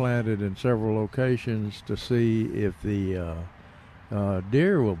snapdragons planted in several locations to see if the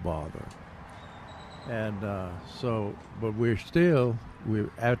deer will bother. And but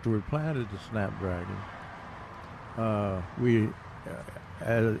after we planted the snapdragon,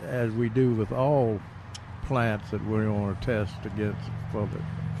 as we do with all plants that we want to test against for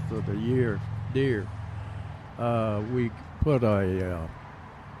the deer, we put a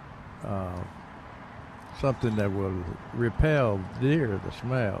something that will repel deer, the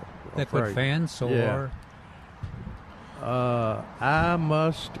smell. Liquid fans or I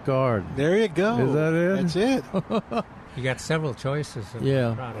Must Garden. There you go. Is that it? That's it. You got several choices of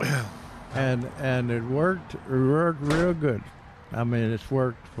products. And it worked real good. I mean, it's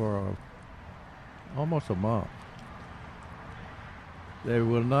worked for almost a month.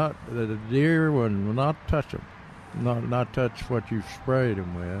 The deer will not touch them, not touch what you've sprayed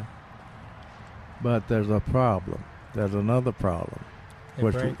them with. But there's a problem. There's another problem,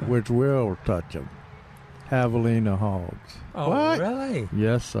 which will touch them. Javelina hogs. Oh, what? Really?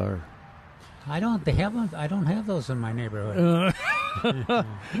 Yes, sir. I don't have those in my neighborhood.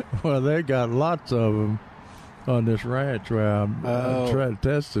 Well, they got lots of them on this ranch where I'm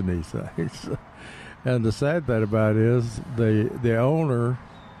testing these things. And the sad thing about it is the owner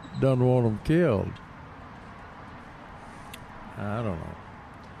doesn't want them killed. I don't know.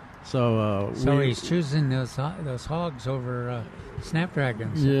 So he's choosing those hogs over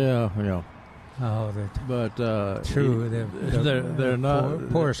snapdragons. Yeah. Oh, but true. They're not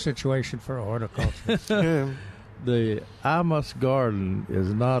poor situation for horticulture. The I Must Garden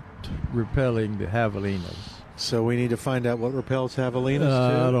is not repelling the javelinas. So we need to find out what repels javelinas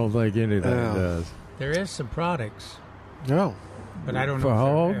too? I don't think anything does. There is some products. No. But I don't know. For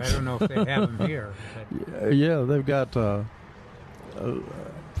hogs? I don't know if they have them here. Yeah, they've got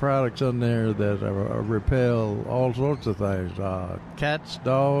products in there that repel all sorts of things. Cats,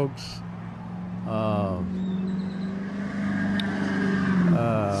 dogs,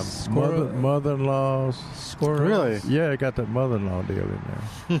 mother-in-laws. Squirrels. Really? Yeah, they got that mother-in-law deal in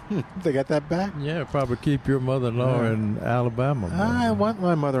there. They got that back? Yeah, probably keep your mother-in-law in Alabama. I want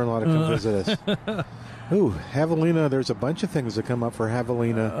my mother-in-law to come visit us. Ooh, javelina. There's a bunch of things that come up for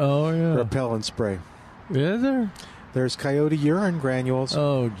javelina repellent spray. Is there? There's coyote urine granules.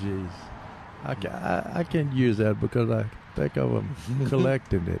 Oh, jeez. I can't use that because I think of them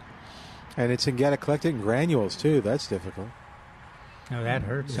collecting it. And it's got to collect it in granules, too. That's difficult. No, that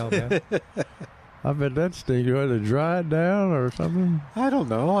hurts so bad. I bet that stinks. You had to dry it down or something? I don't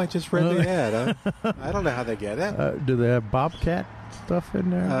know. I just read the ad. I don't know how they get it. Do they have bobcat stuff in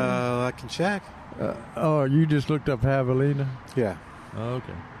there? I can check. You just looked up javelina? Yeah.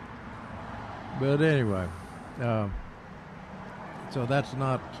 Okay. But anyway, so that's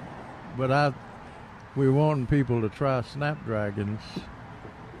not. But we're wanting people to try snapdragons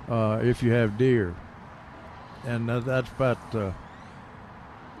if you have deer, and that's about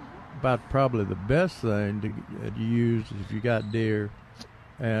probably the best thing to use if you got deer,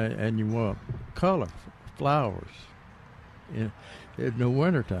 and you want color flowers in the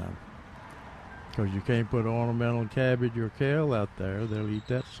wintertime. Because you can't put ornamental cabbage or kale out there; they'll eat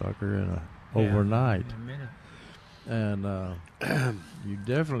that sucker overnight. In a minute. And you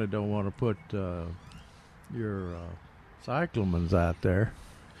definitely don't want to put your cyclamens out there,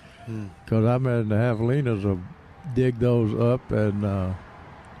 because I imagine the javelinas will dig those up and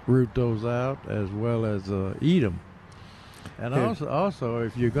root those out as well as eat them. And also,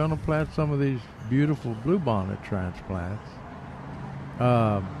 if you're going to plant some of these beautiful bluebonnet transplants,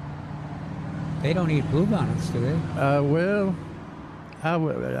 they don't eat bluebonnets, do they? Well,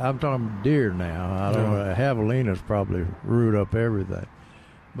 I'm talking deer now. I don't know. Javelinas probably root up everything.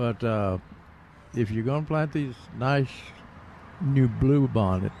 But if you're going to plant these nice new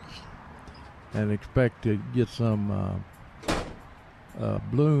bluebonnets and expect to get some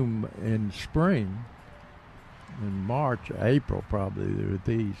bloom in spring, in March, April probably with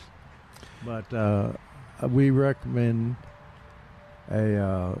these. But we recommend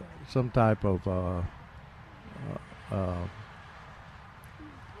some type of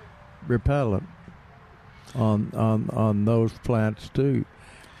repellent on those plants too,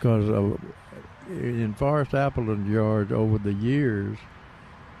 because in Forrest Appleton's yard over the years,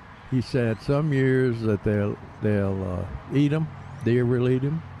 he said some years that they'll eat them, deer will eat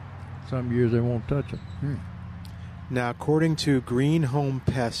them. Some years they won't touch them. Now, according to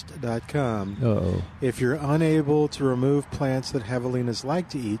greenhomepest.com, if you're unable to remove plants that javelinas like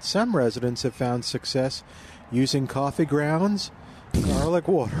to eat, some residents have found success using coffee grounds, garlic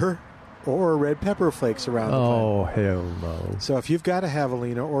water, or red pepper flakes around the plant. Oh, hell no. So if you've got a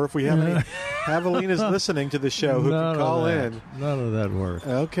javelina, or if we have any javelinas listening to the show who can call in. None of that works.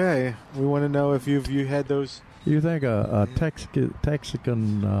 Okay. We want to know if you had those. You think a Texican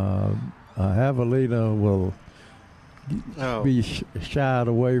javelina will be shied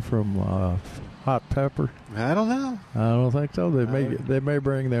away from hot pepper? I don't know. I don't think so. They may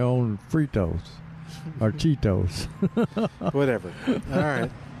bring their own Fritos or Cheetos. Whatever. All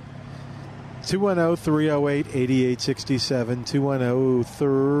right. 210-308-8867.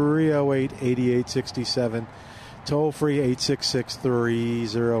 210-308-8867. Toll free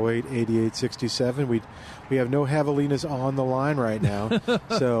 866-308-8867. We have no javelinas on the line right now,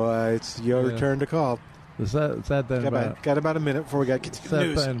 so it's your turn to call. Got about a minute before we got to get to the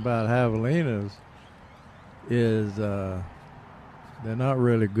news. The thing about javelinas is they're not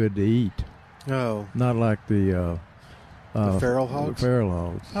really good to eat. Oh. Not like the feral hogs? The feral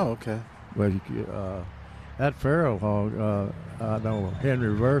hogs. Oh, okay. But that feral hog, I know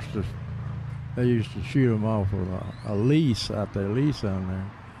Henry Versus, they used to shoot him off with a lease out there, on there.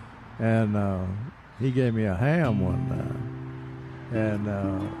 And he gave me a ham one time. And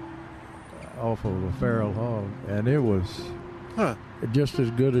off of a feral hog. And it was just as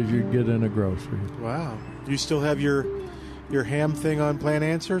good as you'd get in a grocery. Wow. Do you still have your ham thing on Plant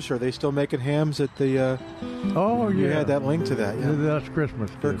Answers? Are they still making hams at the... Oh, yeah. You had that link to that, yeah. That's Christmas.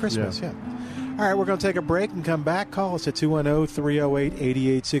 For Christmas, yeah. All right, we're going to take a break and come back. Call us at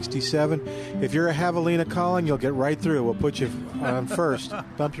 210-308-8867. If you're a javelina calling, you'll get right through. We'll put you on first,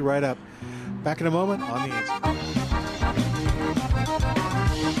 bump you right up. Back in a moment on The Answer.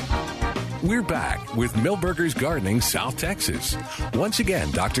 We're back with Milberger's Gardening, South Texas. Once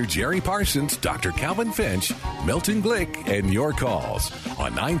again, Dr. Jerry Parsons, Dr. Calvin Finch, Milton Glick, and your calls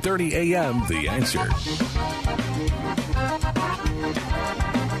on 9:30 a.m. The Answer.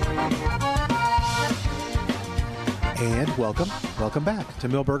 And welcome back to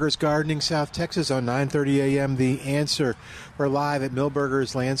Milberger's Gardening, South Texas on 9:30 a.m. The Answer. We're live at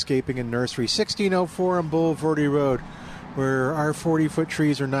Milberger's Landscaping and Nursery, 1604 on Boulevardy Road, where our 40-foot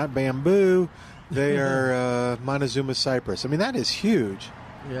trees are not bamboo, they are Montezuma cypress. I mean, that is huge.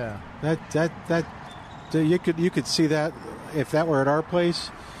 Yeah. That you could see that if that were at our place.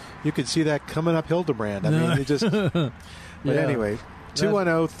 You could see that coming up Hildebrand. I mean, it just. But anyway,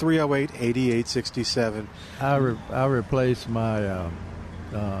 210-308-8867. I replaced my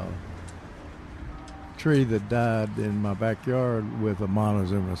tree that died in my backyard with a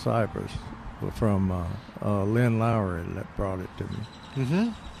Montezuma cypress from Lynn Lowry that brought it to me. Mm-hmm.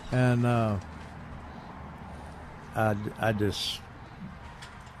 And I just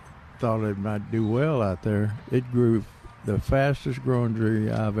thought it might do well out there. It grew the fastest growing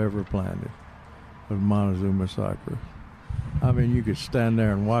tree I've ever planted was Montezuma cypress. I mean, you could stand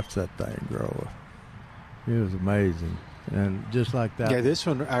there and watch that thing grow. It was amazing. And just like that. Yeah, this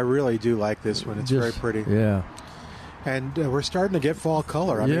one, I really do like this one. It's very pretty. Yeah. And we're starting to get fall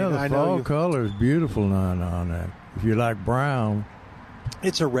color. The fall color is beautiful now on that. If you like brown.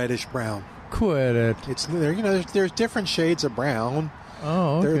 It's a reddish brown. Quit it. It's there. You know, there's different shades of brown.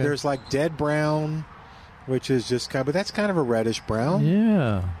 Oh, okay. There's like dead brown, which is just but that's kind of a reddish brown.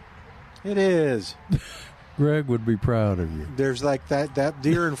 Yeah. It is. Greg would be proud of you. There's like that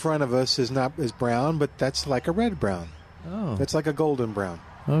deer in front of us is brown, but that's like a red brown. Oh. That's like a golden brown.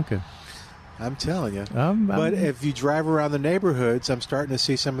 Okay. I'm telling you. But if you drive around the neighborhoods, I'm starting to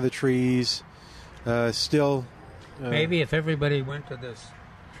see some of the trees still. Maybe if everybody went to this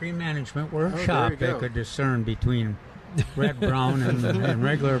tree management workshop, they could discern between red brown and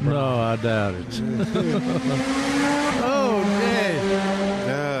regular brown. No, I doubt it.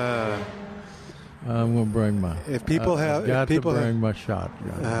 I'm going to bring my. If people have, bring my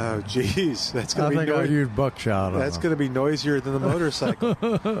shotgun. Oh, jeez, that's going to be. I think I'll use buckshot. That's going to be noisier than the motorcycle.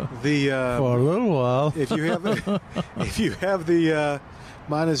 For a little while. If you have the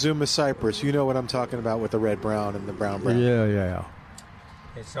Montezuma cypress, you know what I'm talking about with the red brown and the brown. Yeah.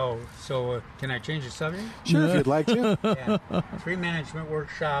 Okay, so can I change the subject? Sure, if you'd like to. Yeah. Tree management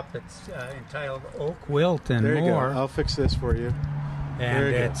workshop. It's entitled Oak Wilt and There you More. go. I'll fix this for you. And There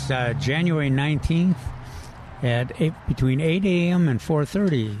you it's January 19th at between 8 a.m. and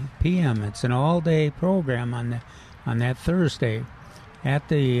 4:30 p.m. It's an all-day program on that Thursday at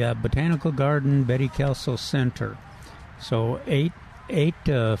the Botanical Garden Betty Kelso Center. So 8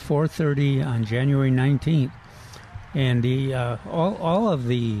 to 4:30 on January 19th. And the all of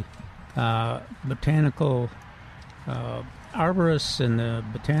the botanical arborists and the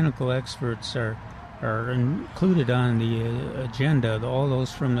botanical experts are included on the agenda. All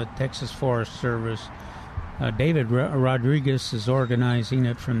those from the Texas Forest Service. David Rodriguez is organizing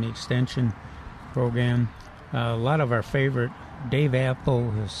it from the Extension program. A lot of our favorite, Dave Apple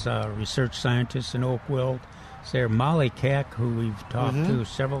is a research scientist in Oak Wilt. There, Molly Keck, who we've talked to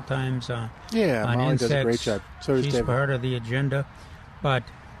several times on Molly insects. does a great job. So does She's David. part of the agenda. But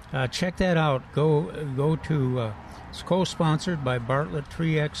check that out. Go to, it's co-sponsored by Bartlett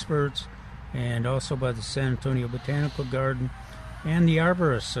Tree Experts and also by the San Antonio Botanical Garden and the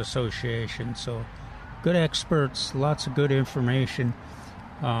Arborists Association. So good experts, lots of good information.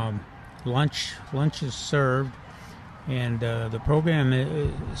 Lunch is served. And the program,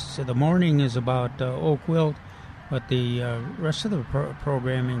 the morning is about Oak Wilt, but the rest of the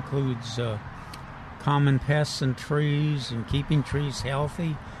program includes common pests and trees and keeping trees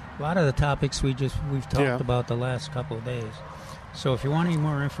healthy. A lot of the topics we've talked about the last couple of days. So if you want any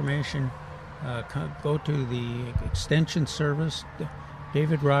more information, go to the Extension Service,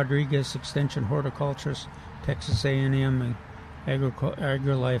 David Rodriguez, Extension Horticulturist, Texas A&M, and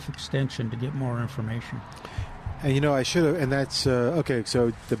AgriLife Extension to get more information. And I should have, and that's okay.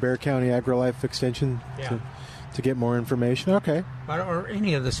 So the Bexar County AgriLife Extension to get more information. Okay, or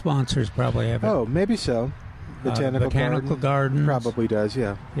any of the sponsors probably have it. Oh, maybe so. Botanical Garden probably does.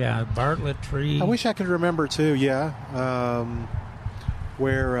 Yeah. Yeah, Bartlett Tree. I wish I could remember too. Yeah,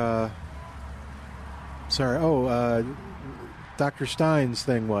 where. Dr. Stein's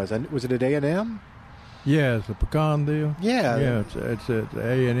thing was it at A&M? Yeah, it's a pecan deal. Yeah, it's at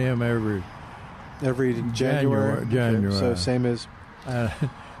A&M every January. January. So same as,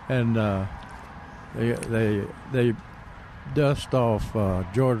 and they dust off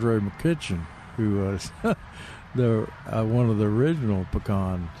George Ray McKitchen, who was one of the original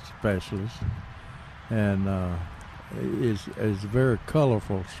pecan specialists, and is a very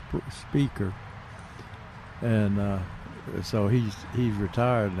colorful speaker, and so he's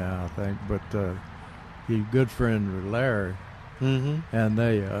retired now, I think, but he's good friend with Larry, and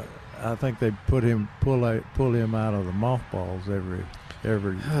they. I think they pull him out of the mothballs every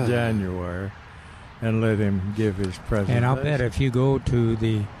January, and let him give his presentation. And I'll bet if you go to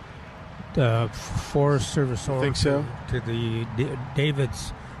the Forest Service or to the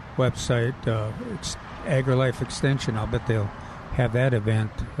David's website, AgriLife Extension, I'll bet they'll have that event.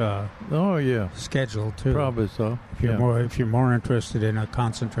 Scheduled too. Probably so. If you're more interested in a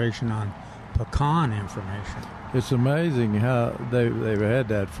concentration on pecan information. It's amazing how they've had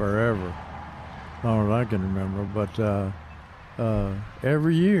that forever, as long as I can remember. But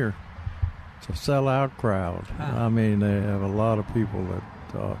every year, it's a sellout crowd. I mean, they have a lot of people that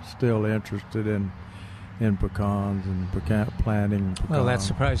are still interested in pecans and planting pecans. Well, that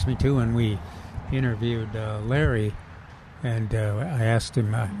surprised me too when we interviewed Larry, and I asked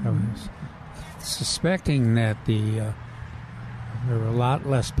him. I was suspecting that there were a lot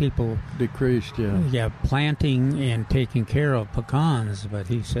less people decreased, planting and taking care of pecans, but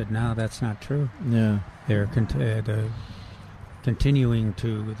he said no, that's not true. Yeah, they're continuing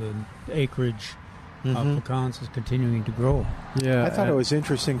to the acreage of pecans is continuing to grow. Yeah, I thought it was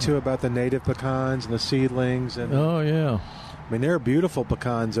interesting too about the native pecans and the seedlings, and I mean there are beautiful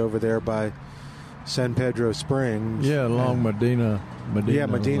pecans over there by San Pedro Springs. Yeah, along Medina. Yeah,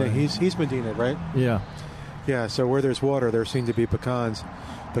 Medina. He's Medina, right? Yeah. Yeah, so where there's water, there seem to be pecans.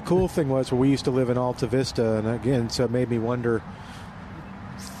 The cool thing was we used to live in Alta Vista, and again, so it made me wonder,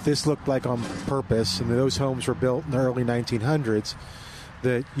 this looked like on purpose, and those homes were built in the early 1900s,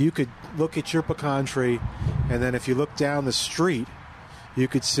 that you could look at your pecan tree, and then if you look down the street, you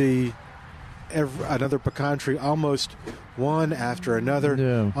could see another pecan tree, almost one after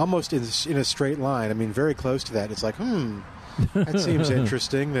another, almost in a straight line. I mean, very close to that. It's like, that seems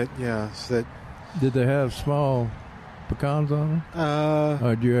interesting. Did they have small pecans on them?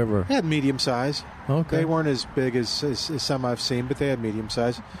 Or did you ever? They had medium size. Okay. They weren't as big as some I've seen, but they had medium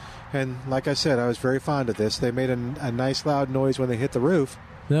size. And like I said, I was very fond of this. They made a nice loud noise when they hit the roof.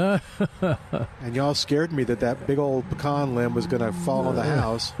 And y'all scared me that big old pecan limb was going to fall on the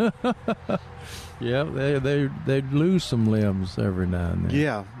house. Yeah, they'd lose some limbs every now and then.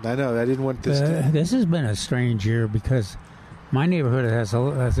 Yeah, I know. I didn't want this. This has been a strange year because my neighborhood has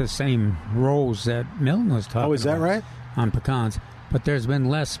the same rows that Milton was talking about. Oh, is that right? On pecans. But there's been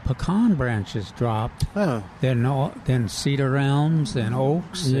less pecan branches dropped than cedar elms and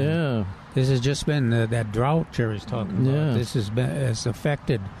oaks. Yeah. This has just been that drought Jerry's talking about. Yeah. This has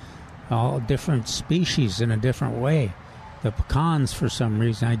affected all different species in a different way. The pecans, for some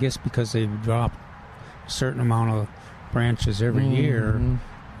reason, I guess because they've dropped a certain amount of branches every year,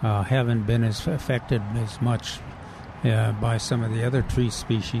 haven't been as affected as much by some of the other tree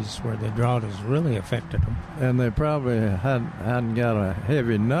species where the drought has really affected them. And they probably hadn't got a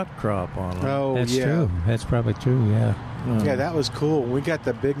heavy nut crop on them. Oh, That's yeah. true. That's probably true, yeah. Yeah, that was cool. When we got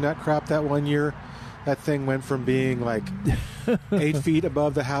the big nut crop that one year, that thing went from being like 8 feet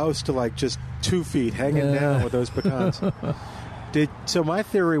above the house to like just 2 feet hanging down with those pecans. So my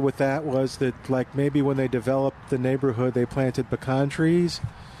theory with that was that like maybe when they developed the neighborhood, they planted pecan trees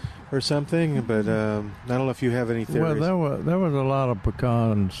or something. But I don't know if you have any theories. Well, there was a lot of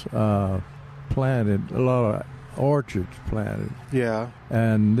pecans planted, a lot of orchards planted. Yeah.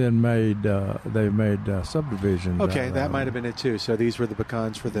 And then they made subdivisions. Okay, that might have been it too. So these were the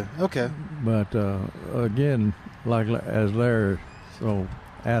pecans for the... Okay. But again, like as Larry so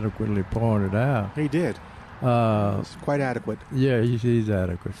adequately pointed out. He did. It's quite adequate. Yeah, he's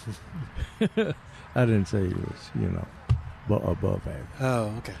adequate. I didn't say he was, above average.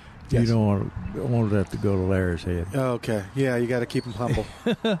 Oh, okay. You don't want that to go to Larry's head. Oh, okay. Yeah, you got to keep him humble.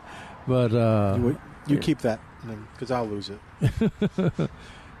 But you keep that, because I'll lose it.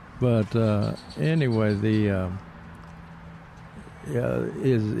 But anyway, is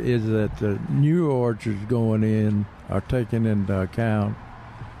that the new orchards going in are taking into account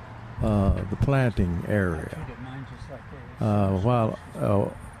the planting area. While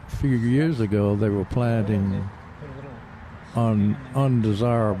a few years ago they were planting on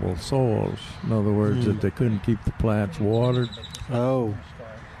undesirable soils. In other words, that they couldn't keep the plants watered. Oh.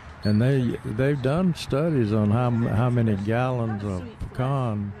 And they've done studies on how many gallons of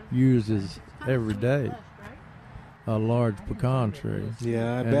pecan uses every day. A large pecan tree.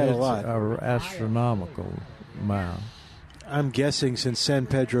 Yeah, I bet a lot. An astronomical amount. I'm guessing since San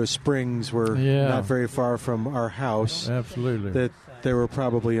Pedro Springs were not very far from our house, absolutely, that there were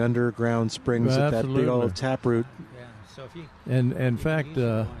probably underground springs at that big old taproot. And in fact,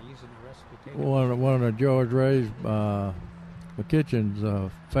 one of George Ray's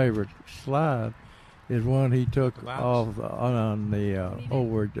McKitchen's favorite slide is one he took off on the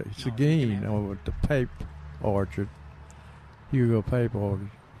over at Seguin over at the Pape Orchard, Hugo Pape Orchard,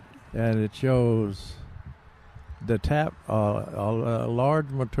 and it shows the a large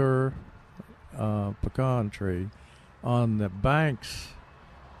mature pecan tree on the banks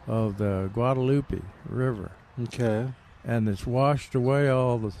of the Guadalupe River. Okay. And it's washed away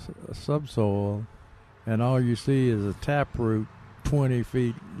all the subsoil, and all you see is a taproot 20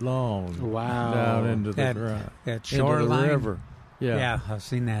 feet long. Wow. Down into the ground. That shoreline? Into the river. Yeah, I've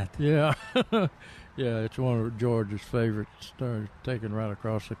seen that. Yeah. Yeah, it's one of George's favorite stories, taken right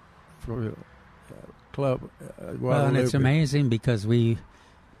across the club. Well, and it's amazing because we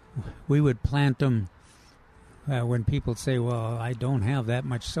would plant them when people say, well, I don't have that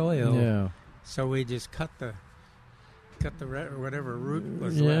much soil. Yeah. So we just cut the whatever root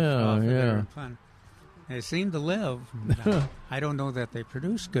was left off of there and plant. They seem to live. I don't know that they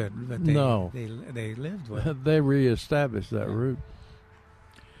produce good, but they lived well. They reestablished that root.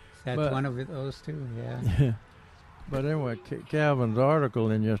 That's one of those two, yeah. But anyway, Calvin's article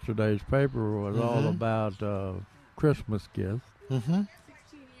in yesterday's paper was all about Christmas gifts.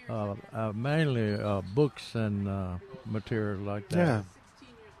 Mainly books and material like that.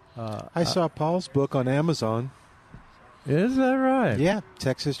 Yeah. I saw Paul's book on Amazon. Is that right? Yeah.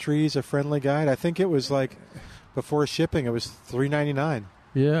 Texas Trees, A Friendly Guide. I think it was like, before shipping, it was $3.99.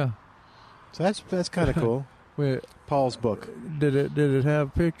 Yeah. So that's kind of cool. Paul's book. Did it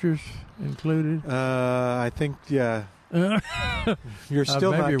have pictures included? I think, yeah. You're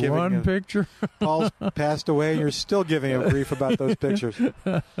still not giving one him picture. Paul's passed away, and you're still giving him grief about those pictures.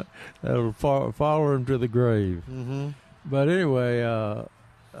 That'll follow him to the grave. Mm-hmm. But anyway, a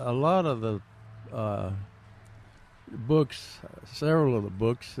lot of the books, several of the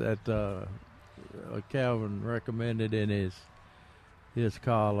books that Calvin recommended in his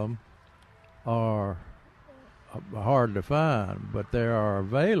column are hard to find, but they are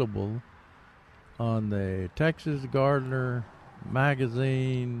available on the Texas Gardener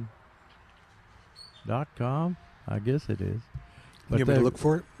Magazine.com, I guess it is. But you want me to look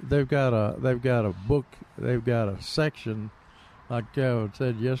for it? They've got a book. They've got a section, like Kevin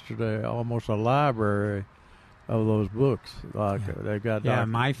said yesterday, almost a library of those books. Like they got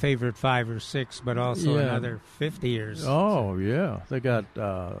my favorite 5 or 6, but also another 50 years. Oh yeah, they got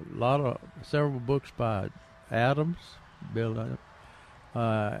several books by Adams, Bill,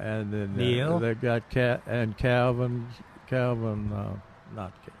 and then Neil. They got Calvin,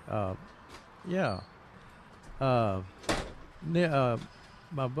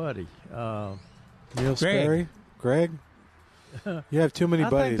 my buddy Neil Sperry, Greg. You have too many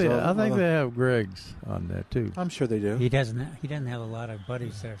buddies. I think they have Greg's on there too. I'm sure they do. He doesn't have a lot of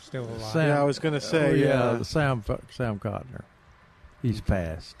buddies that are still alive. I was going to say, Sam Cotner. He's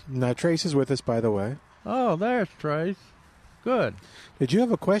passed. Now Trace is with us, by the way. Oh, there's Trace. Good. Did you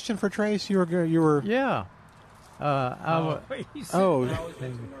have a question for Trace? You were. Yeah. Yeah,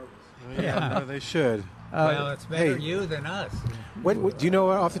 they should. Well, it's better you than us. What do you know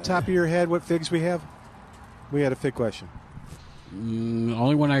off the top of your head what figs we have? We had a fig question.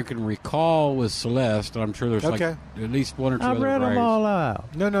 Only one I can recall was Celeste. I'm sure there's like at least one or two. I've other read varieties. them all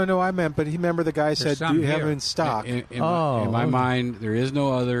out. No. I meant, but remember the guy said, "Do you have them in stock?" In my mind, there is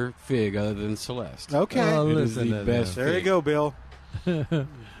no other fig other than Celeste. Okay, it is the best. There you go, Bill.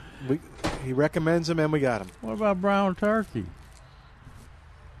 He recommends them, and we got them. What about brown turkey?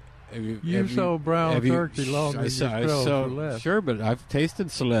 You sold brown turkey long as Celeste. Sure, but I've tasted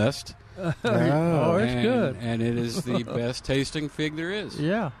Celeste. Oh, it's good. And it is the best tasting fig there is.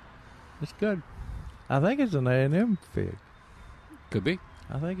 Yeah, it's good. I think it's an A&M fig. Could be.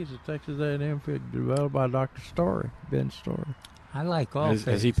 I think it's a Texas A&M fig developed by Dr. Story, Ben Story. I like all figs.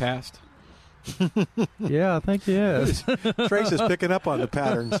 Has he passed? Yeah, I think he has. Trace is picking up on the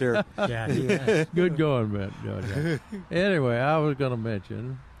patterns here. Yeah, he has. Good going, man. Anyway, I was going to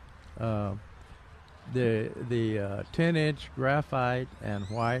mention the 10-inch graphite and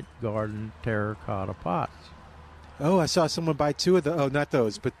white garden terracotta pots. Oh, I saw someone buy 2 of the. Oh, not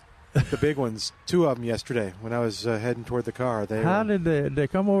those, but the big ones. 2 of them yesterday when I was heading toward the car. Did they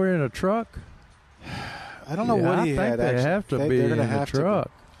come over in a truck? I don't know what he had. They have to be in a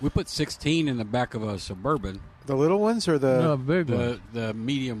truck. We put 16 in the back of a Suburban. The little ones or the big one? The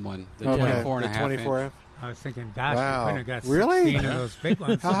medium one, the okay. 24 and a half 24 inch. I was thinking, gosh, wow. we couldn't have got really? 16 of those big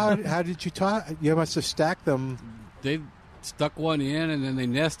ones. How did you talk? You must have stacked them. They stuck one in, and then they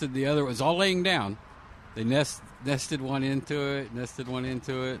nested the other. It was all laying down. They nested one into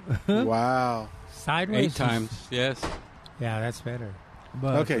it. Wow. Sideways? 8 times, yes. Yeah, that's better.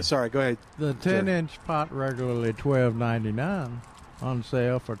 But okay, sorry, go ahead. The 10-inch pot regularly $12.99 on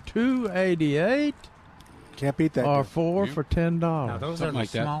sale for $2.88. Can't beat that. Or 4 for $10. Now, those Something are the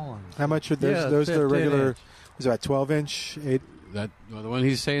like that. small ones. How much are those? Those are the regular. Inch. Is about 12-inch, 8. The one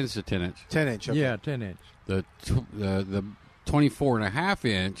he's saying is a 10-inch. 10-inch. Okay. Yeah, 10-inch. The 24 and a half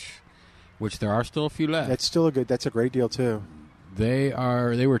inch, which there are still a few left. That's a great deal too. They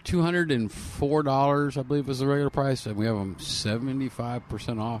were $204, I believe was the regular price, and we have them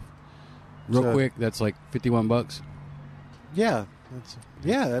 75% off. Real quick, that's like $51. Yeah.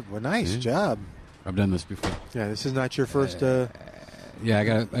 Nice job. I've done this before. Yeah, this is not your first. Yeah, I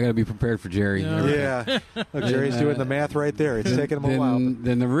gotta be prepared for Jerry. Yeah. Look, Jerry's doing the math right there. It's taking him a while.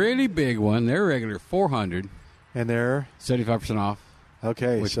 Then the really big one, they're regular $400, and they're 75% off.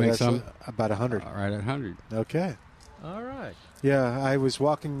 Okay, which so makes that's them about 100. Right at 100. Okay. All right. Yeah, I was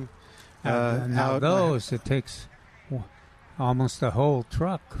walking now out. Those it takes almost a whole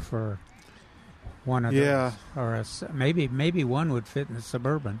truck for one of those. Or maybe one would fit in the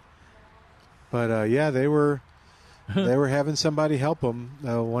Suburban. But they were having somebody help them.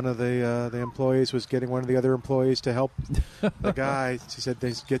 One of the employees was getting one of the other employees to help the guy. She said,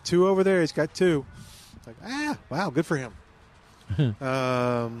 "They get 2 over there. He's got 2." Like, wow, good for him.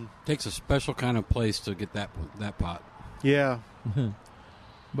 Takes a special kind of place to get that pot. Yeah,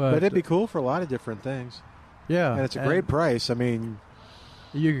 but it'd be cool for a lot of different things. Yeah, and it's a great price. I mean,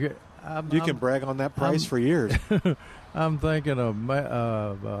 you can brag on that price for years. I'm thinking of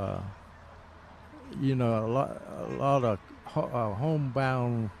a lot of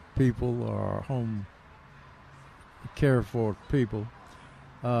homebound people or home care for people.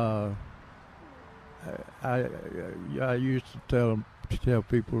 I used to tell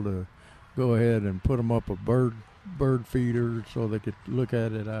people to go ahead and put them up a bird feeder so they could look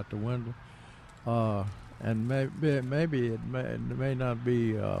at it out the window. And maybe it may not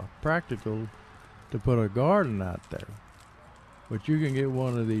be practical to put a garden out there, but you can get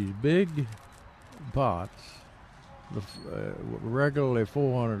one of these big pots, regularly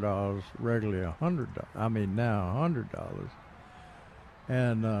 $400, regularly $100. I mean now $100.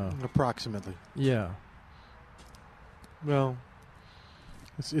 And approximately. Yeah. Well,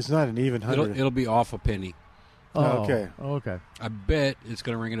 It's not an even 100. It'll be off a penny. Oh, okay. Okay. I bet it's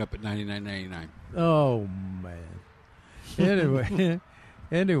going to ring it up at $99.99. Oh man.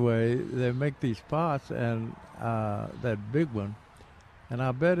 Anyway, they make these pots and that big one, and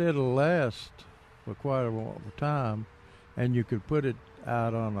I bet it'll last for quite a long time. And you could put it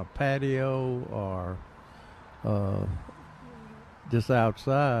out on a patio or just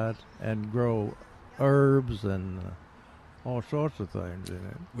outside and grow herbs and all sorts of things in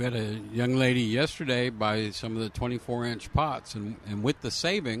it. We had a young lady yesterday buy some of the 24-inch pots, and with the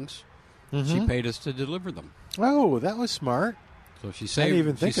savings, she paid us to deliver them. Oh, that was smart. So she I didn't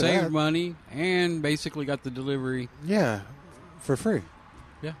even saved. think She of saved that. money and basically got the delivery. Yeah, for free.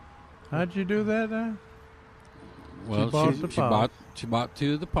 Yeah. How'd you do that now? Well, she bought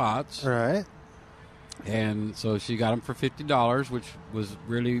 2 of the pots, Right. and so she got them for $50, which was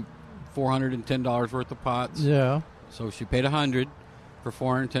really $410 worth of pots. Yeah. So she paid $100 for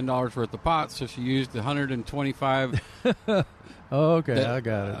 $410 worth of pots. So she used the $125 Oh, okay, I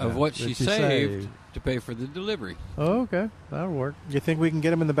got it. of now. what That she you saved to pay for the delivery. Oh, okay, that'll work. You think we can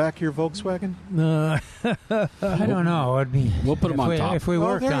get them in the back of your Volkswagen? No. I don't know. It'd be We'll put 'em on top. if we Oh,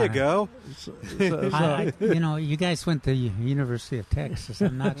 worked there on you it. go. You guys went to University of Texas.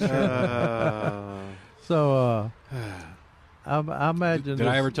 I'm not sure. So, I imagine. Did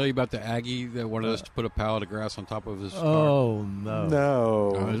I ever tell you about the Aggie that wanted us to put a pallet of grass on top of his car? Oh no!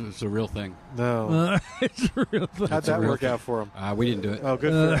 No. It's a real thing. No. It's a real thing. How'd that work out for him? We didn't do it. Oh,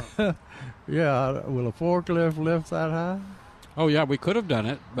 good for him. Yeah, will a forklift lift that high? Oh, yeah, we could have done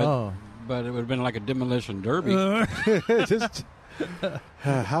it, but it would have been like a demolition derby. Just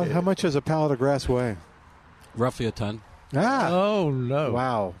how much does a pallet of grass weigh? Roughly a ton. Ah. Oh no!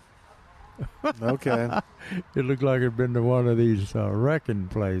 Wow. Okay. It looked like it'd been to one of these wrecking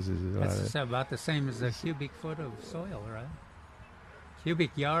places. That's about the same as a cubic foot of soil, right?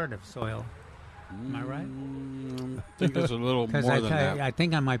 Cubic yard of soil. Am I right? I think it's a little more than that. I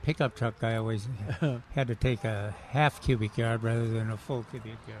think on my pickup truck I always had to take a half cubic yard rather than a full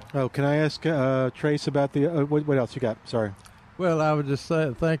cubic yard. Oh, can I ask Trace about the what else you got? Sorry. Well, I was just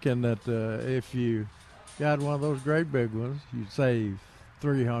thinking that if you got one of those great big ones, you'd save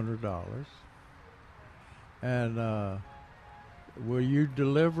 $300. And will you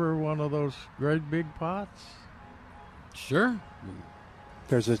deliver one of those great big pots? Sure.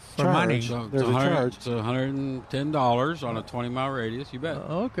 There's a For charge. money. So There's a charge. It's $110 on a 20-mile radius. You bet.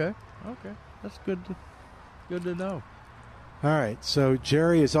 Okay. That's good to know. All right. So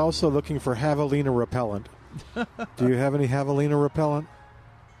Jerry is also looking for javelina repellent. Do you have any javelina repellent?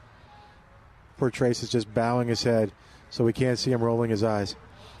 Poor Trace is just bowing his head, so we can't see him rolling his eyes.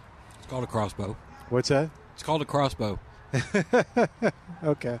 It's called a crossbow. What's that? It's called a crossbow.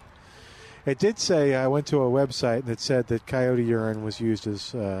 Okay. It did say, I went to a website that said that coyote urine was used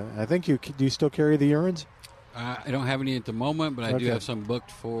as, I think do you still carry the urines? I don't have any at the moment, but I do Okay. have some booked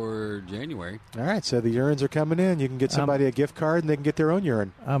for January. All right, so the urines are coming in. You can get somebody a gift card and they can get their own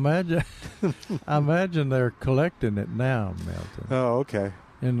urine. I imagine they're collecting it now, Milton, Oh, okay.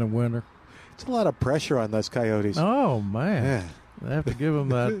 in the winter. It's a lot of pressure on those coyotes. Oh, man. Yeah. They have to give them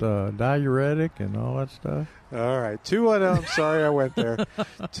that diuretic and all that stuff. All right. 210, I'm sorry I went there.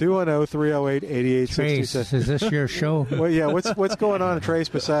 210-308-8867. Trace, is this your show? Well, yeah, what's going on, Trace,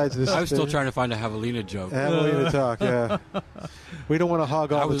 besides this? I was still trying to find a javelina joke. Javelina talk, yeah. We don't want to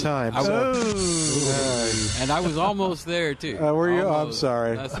hog all the time. I so. And I was almost there, too. Were you? I'm Almost.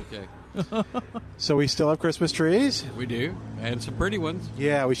 sorry. That's okay. So we still have Christmas trees? We do. And some pretty ones.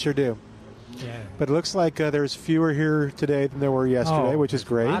 Yeah, we sure do. Yeah. But it looks like there's fewer here today than there were yesterday, which is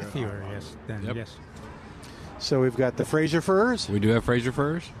great. A lot fewer, yes. Yep. Yes. So we've got the Fraser firs, We do have Fraser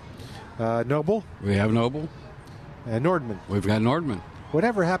firs. Noble, We have Noble. and Nordman. We've got Nordman.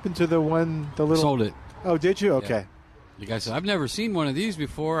 Whatever happened to the little... Sold it. Oh, did you? Okay. The guy said, I've never seen one of these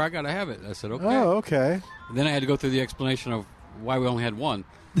before. I got to have it. I said, okay. Oh, okay. And then I had to go through the explanation of why we only had one.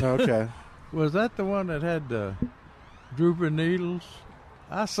 Okay. Was that the one that had the drooping needles?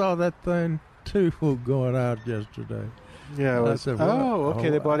 I saw that thing, too, going out yesterday. Yeah. It I was, said, what? okay.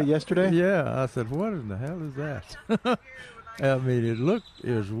 They bought it yesterday? Yeah. I said, what in the hell is that? I mean, it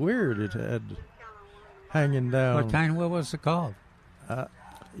was weird. It had hanging down. What was it called? Odd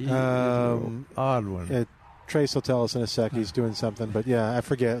one. Trace will tell us in a sec. He's doing something. But, yeah, I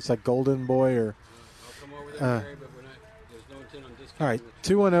forget. It's like Golden Boy or... I'll come over there, Gary, but there's no intent on discounting. All right.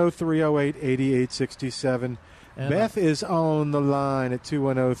 210-308-8867. Beth is on the line at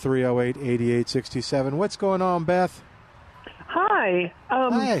 210-308-8867. What's going on, Beth? Hi.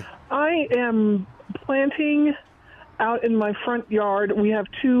 Hi. I am planting out in my front yard. We have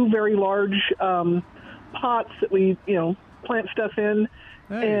two very large pots that we, plant stuff in,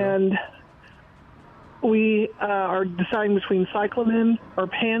 and we are deciding between cyclamen or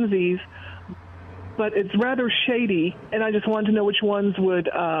pansies, but it's rather shady, and I just wanted to know which ones would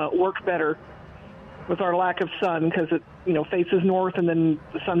work better with our lack of sun, because it faces north, and then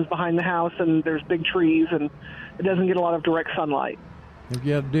the sun's behind the house, and there's big trees, and it doesn't get a lot of direct sunlight. Have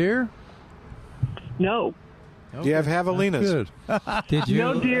you had deer? No. Do you have javelinas? Did you?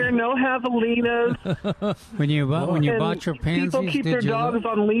 No deer, no javelinas. When you bought your pansies, people keep their dogs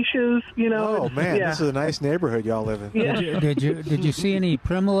on leashes. Oh man, Yeah. this is a nice neighborhood y'all live in. Yeah. Did you see any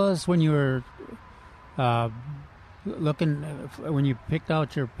primulas when you were looking when you picked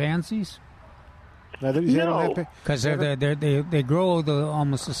out your pansies? No. Because they grow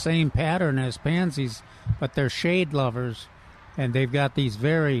almost the same pattern as pansies, but they're shade lovers, and they've got these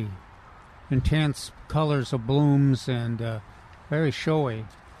very intense colors of blooms and very showy.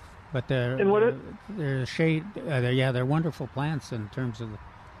 But they're shade. They're wonderful plants in terms of the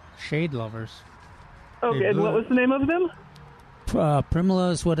shade lovers. Okay, and what was the name of them?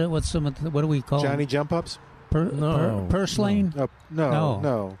 Primulas. What do we call Johnny them? Jump Ups? Purslane?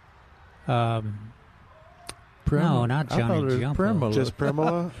 No. No, not Johnny Jump. Primula. Just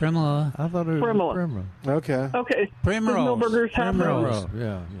Primula? Primula. I thought it was Primula. Okay. Okay. Primrose. Millburgers have Primrose. those?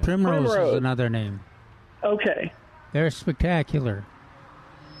 Yeah. Primrose is another name. Okay. They're spectacular.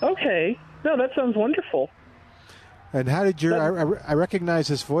 Okay. No, that sounds wonderful. And how did your? I recognize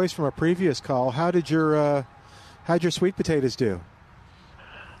this voice from a previous call. How'd your sweet potatoes do?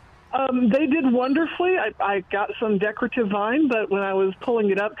 They did wonderfully. I got some decorative vine, but when I was pulling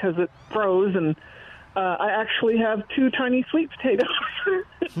it up because it froze, and I actually have 2 tiny sweet potatoes.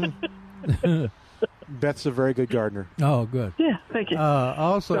 Beth's a very good gardener. Oh, good. Yeah, thank you.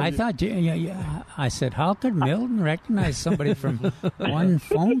 Also, I thought, I said, how could Milton recognize somebody from one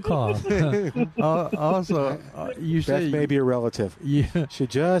phone call? You say Beth may be a relative. Yeah. She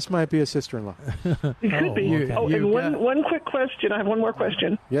just might be a sister-in-law. It could be. okay. And one quick question. I have one more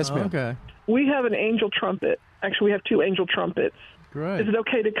question. Yes, ma'am. Okay. We have an angel trumpet. Actually, we have 2 angel trumpets. Great. Is it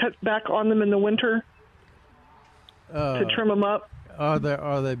okay to cut back on them in the winter to trim them up? Are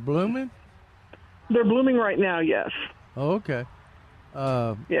they blooming? They're blooming right now, yes. Oh, okay.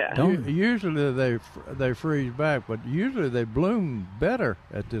 Yeah. Usually they freeze back, but usually they bloom better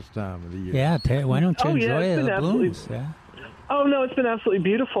at this time of the year. Yeah, why don't you enjoy the blooms? Yeah. Oh no, it's been absolutely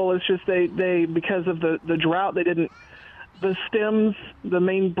beautiful. It's just they because of the drought, the stems, the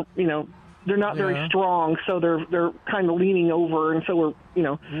main, they're not very strong, so they're kind of leaning over, and so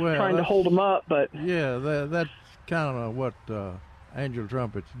we're trying to hold them up. But yeah, that's kind of what angel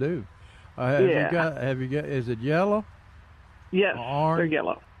trumpets do. Have you got? Is it yellow? Yes, orange? they're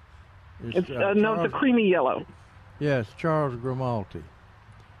yellow. It's It's a creamy yellow. Yes, Charles Grimaldi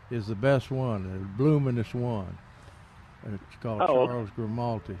is the best one, the bloomingest one. It's called Charles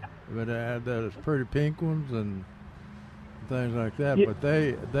Grimaldi. But there's pretty pink ones and things like that. Yeah. But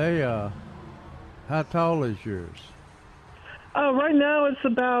they how tall is yours? Right now it's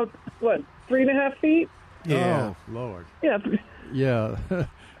about 3.5 feet. Yeah. Oh, Lord. Yeah. Yeah.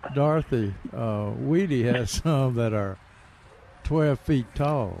 Dorothy Weedy has some that are 12 feet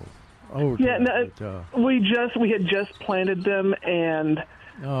tall. We had just planted them, and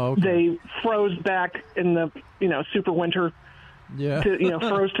they froze back in the super winter. Yeah,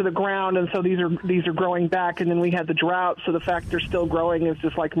 froze to the ground, and so these are growing back. And then we had the drought, so the fact they're still growing is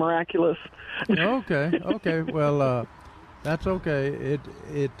just like miraculous. Okay. Well, that's okay.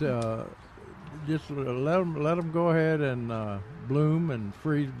 It just let them go ahead and bloom and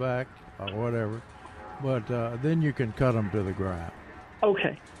freeze back or whatever, but then you can cut them to the ground.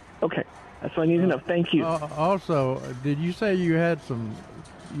 Okay, that's what I need to know. Thank you. Also, did you say you got some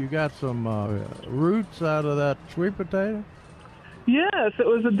roots out of that sweet potato? Yes, it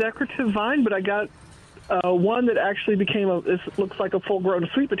was a decorative vine, but I got one that actually became this looks like a full-grown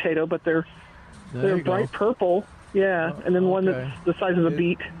sweet potato, but they're bright purple. Yeah, and then one that's the size of a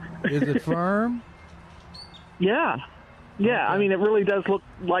beet. Is it firm? Yeah. Okay. I mean, it really does look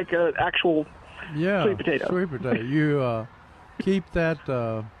like an actual sweet potato. Sweet potato. You keep that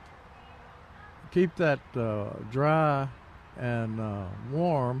dry and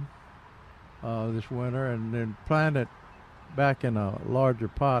warm this winter, and then plant it back in a larger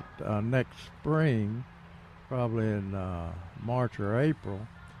pot next spring, probably in March or April.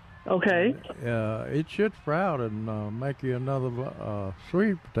 Okay. It should sprout and make you another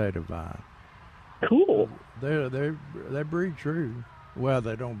sweet potato vine. Cool. They breed true. Well,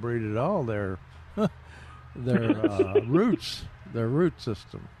 they don't breed at all. They're roots. Their root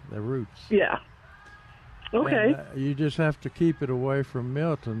system. Their roots. Yeah. Okay. And, you just have to keep it away from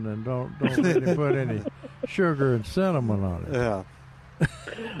Milton and don't put any sugar and cinnamon on it. Yeah.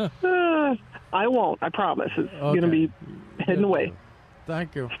 I won't. I promise. It's going to be heading away.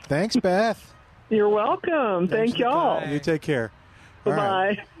 Thank you. Thanks, Beth. You're welcome. Thank y'all. You take care. All Bye-bye.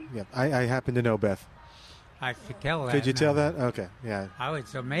 right. Yep. I happen to know Beth. I could tell that. Could you now. tell that? Okay. Yeah. I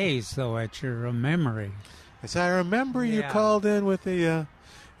was amazed, though, at your memory. As I remember, you called in with the,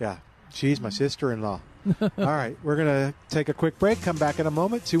 yeah, she's my sister-in-law. All right, we're going to take a quick break. Come back in a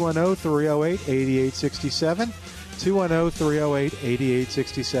moment. 210-308-8867.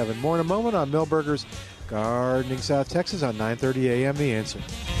 210-308-8867. More in a moment on Milberger's Gardening South Texas on 9:30 a.m. The Answer.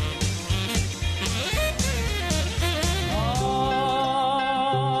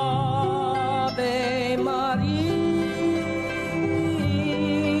 Ave Maria,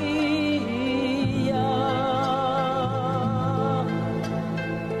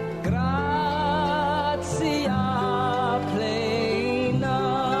 gratia plena.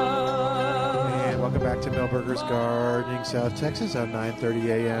 And welcome back to Milberger's Gardening South Texas on 9:30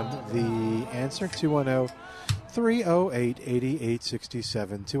 a.m. The Answer.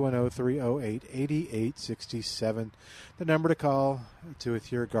 210-308-8867. 210-308-8867. The number to call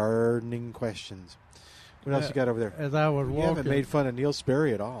with your gardening questions. What else you got over there? As I was walking, you haven't made fun of Neil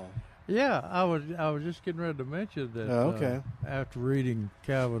Sperry at all. Yeah, I was just getting ready to mention that. Oh, okay. After reading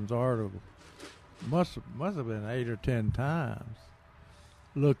Calvin's article, must have been 8 or 10 times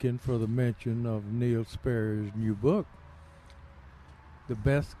looking for the mention of Neil Sperry's new book, the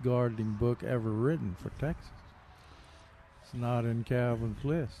best gardening book ever written for Texas. It's not in Calvin's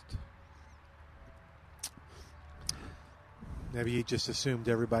list. Maybe he just assumed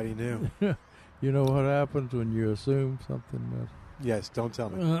everybody knew. You know what happens when you assume something? Yes, don't tell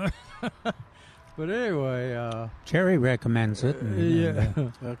me. But anyway, Jerry recommends it.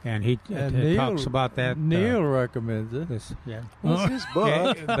 And he Neil, talks about that. Neil recommends it. Yeah, well, it's his book.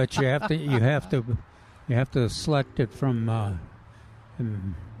 Yeah, but you have to select it from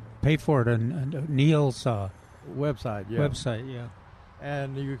and pay for it on Neil's website. Yeah. Website, yeah.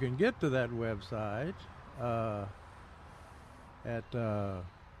 And you can get to that website at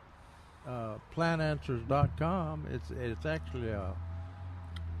plantanswers.com. It's actually a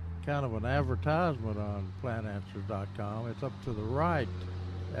kind of an advertisement on plantanswers.com. It's up to the right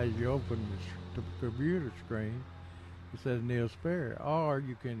as you open the computer screen. It says Neil Sperry. Or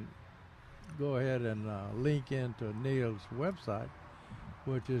you can go ahead and link into Neil's website,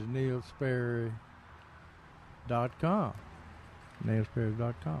 which is neilsperry.com.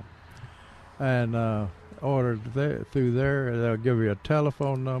 neilsperry.com. And order through there. They'll give you a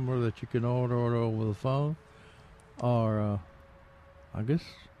telephone number that you can order over the phone, or I guess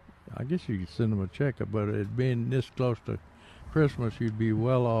you could send them a check. But it being this close to Christmas, you'd be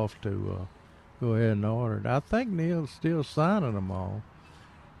well off to go ahead and order it. I think Neil's still signing them all.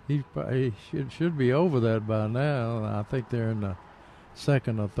 He should be over that by now. I think they're in the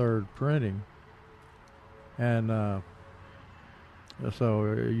second or third printing, and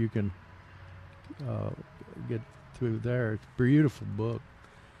so you can get through there. It's a beautiful book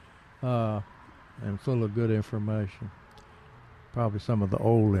and full of good information. Probably some of the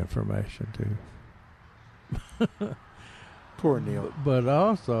old information too. Poor Neil. But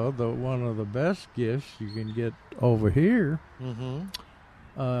also one of the best gifts you can get over here,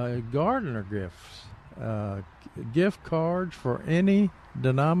 gardener gifts, gift cards for any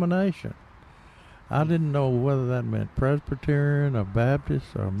denomination. I didn't know whether that meant Presbyterian or Baptist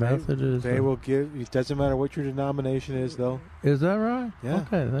or Methodist. They will give. It doesn't matter what your denomination is, though. Is that right? Yeah.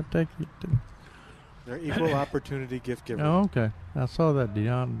 Okay, that takes you to. They're equal opportunity gift givers. Oh, okay. I saw that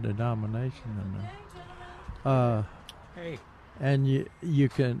denomination in there. Hey. And you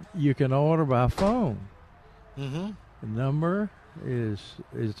can order by phone. Mm-hmm. The number is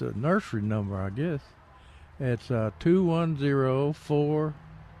a nursery number, I guess. It's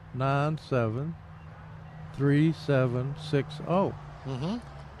 210-497-3760. Mm-hmm.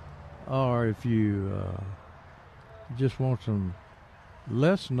 Or if you just want some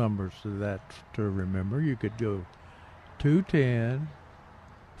less numbers to that to remember, you could go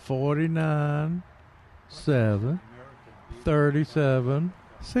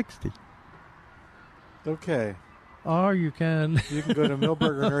 210-497-3760. Okay. Or you can go to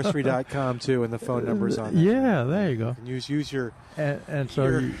milbergernursery.com too, and the phone number's on there. Yeah, there you go. And use your so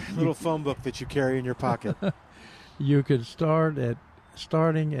your little phone book that you carry in your pocket. You could starting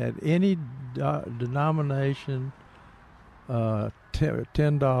at any denomination,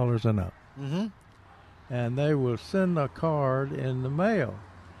 $10 and up. Mm-hmm. And they will send a card in the mail.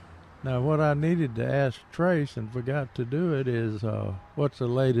 Now, what I needed to ask Trace and forgot to do it is, what's the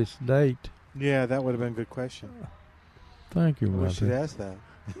latest date? Yeah, that would have been a good question. Thank you, We Marty. should ask that.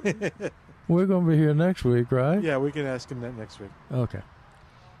 We're going to be here next week, right? Yeah, we can ask him that next week. Okay.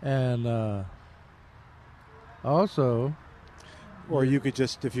 And also, or you could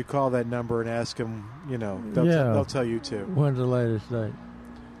just, if you call that number and ask them, they'll tell you too. When's the latest date?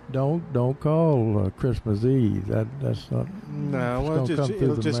 Don't call Christmas Eve. That's not. No, well,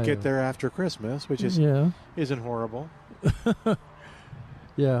 it'll just get there after Christmas, which is isn't horrible.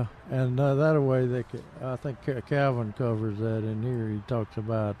 Yeah, and that way they could. I think Calvin covers that in here. He talks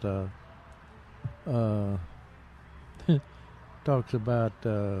about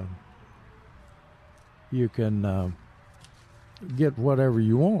you can get whatever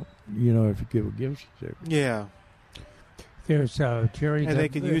you want. If you give a gift certificate. Yeah. There's Jerry, and they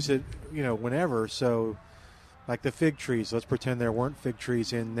can use it, whenever. So, like the fig trees. Let's pretend there weren't fig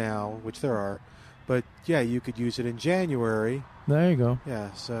trees in now, which there are. But yeah, you could use it in January. There you go.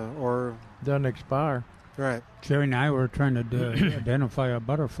 Yeah. So, or doesn't expire. Right. Jerry and I were trying to identify a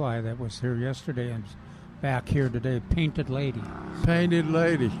butterfly that was here yesterday and back here today. Painted lady. Painted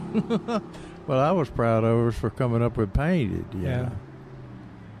lady. Well, I was proud of us for coming up with painted. Yeah.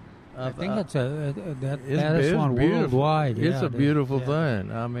 I think that's that is one worldwide. It's a beautiful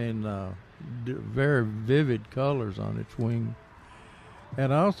thing. I mean, very vivid colors on its wing.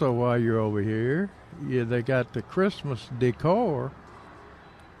 And also, while you're over here, they got the Christmas decor.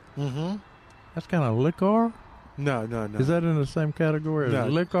 Mm-hmm. That's kind of liquor? No. Is that in the same category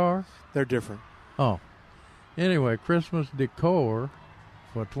as liquor? They're different. Oh. Anyway, Christmas decor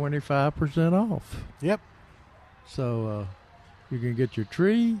for 25% off. Yep. So, you can get your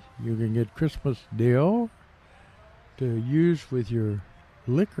tree. You can get Christmas Dior to use with your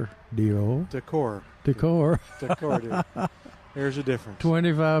liquor Dior. Decor. Decor, dude. There's a difference.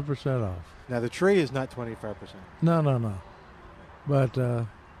 25% off. Now, the tree is not 25%. No. But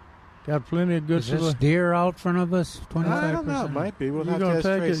got plenty of good Is this deer out front of us? 25%? I don't know. It might be. We'll you gonna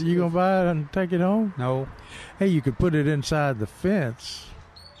take it? You gonna buy it and take it home? No. Hey, you could put it inside the fence.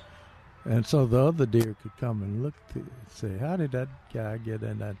 And so the other deer could come and look and say, how did that guy get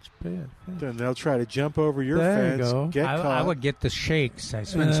in that pit? Then they'll try to jump over your there fence. You go. Get caught. I would get the shakes. I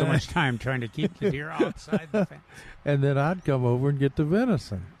spend so much time trying to keep the deer outside the fence. And then I'd come over and get the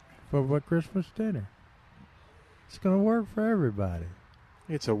venison for my Christmas dinner. It's going to work for everybody.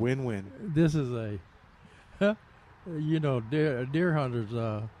 It's a win-win. This is deer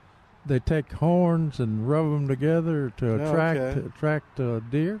hunters, they take horns and rub them together to attract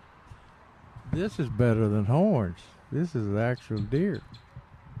deer. This is better than horns. This is the actual deer.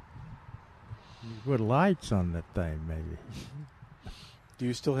 You put lights on that thing, maybe. Do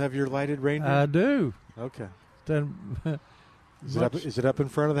you still have your lighted reindeer? I do. Okay. Then, is it up in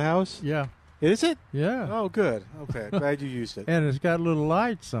front of the house? Yeah. Is it? Yeah. Oh, good. Okay. Glad you used it. And it's got little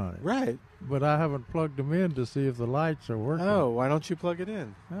lights on it. Right. But I haven't plugged them in to see if the lights are working. Oh, why don't you plug it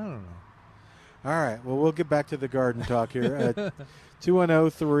in? I don't know. All right. Well, we'll get back to the garden talk here.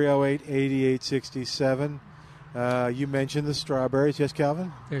 210-308-8867. You mentioned the strawberries. Yes,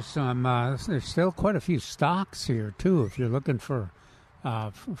 Calvin? There's some. There's still quite a few stocks here, too, if you're looking for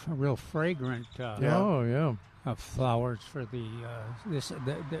real fragrant flowers for the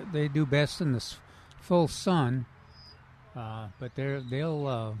they do best in the full sun, but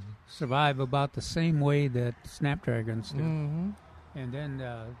they'll survive about the same way that snapdragons do. Mm-hmm. And then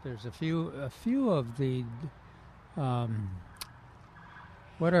there's a few of the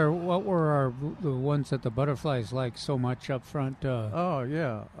what were the ones that the butterflies like so much up front? Start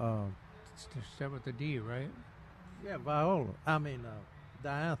with the D, right? Yeah, viola. I mean,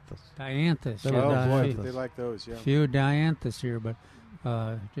 dianthus. Dianthus. Boy, they like those. Yeah. Few dianthus here, but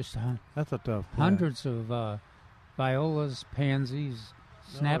just that's a tough plant. Hundreds of violas, pansies,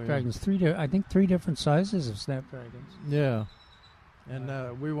 snapdragons. I think three different sizes of snapdragons. Yeah,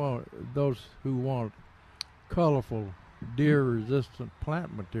 and we want those who want colorful, deer-resistant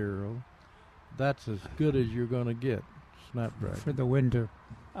plant material. That's as good as you're going to get. Snapdragon for the winter.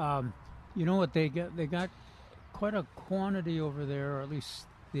 You know what they got? They got quite a quantity over there, or at least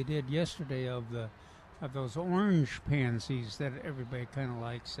they did yesterday, of those orange pansies that everybody kind of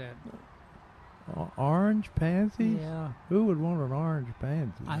likes. That orange pansies? Yeah. Who would want an orange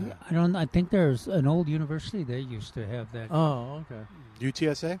pansy? I don't. I think there's an old university they used to have that. Oh, okay.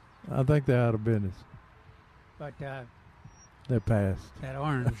 UTSA? I think they're out of business. But they passed. That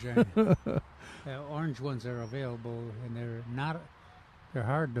orange, the orange ones are available, and they're not. They're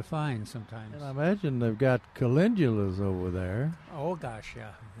hard to find sometimes. And I imagine they've got calendulas over there. Oh gosh,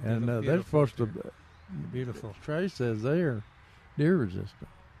 yeah. And they're supposed to. Beautiful. Trey says they are deer resistant.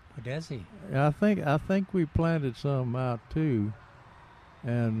 Oh, does he? I think we planted some out too,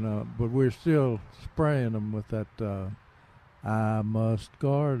 and but we're still spraying them with that. I must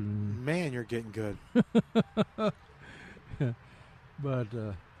garden. Man, you're getting good. But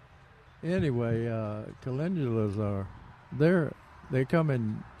Anyway, calendulas they come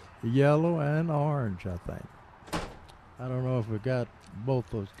in yellow and orange, I think. I don't know if we got both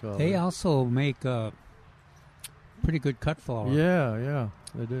those colors. They also make pretty good cut flower. Yeah,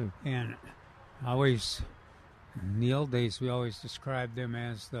 they do. And always, in the old days, we always described them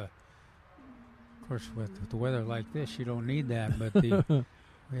as of course, with the weather like this, you don't need that, but we have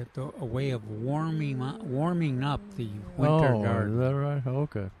a way of warming up the winter garden. Is that right?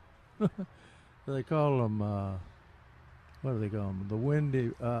 Okay. They call them, what do they call them? The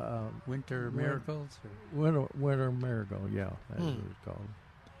windy... winter miracles? Winter miracle, yeah. That's what it's called.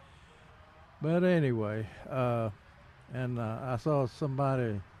 But anyway, and I saw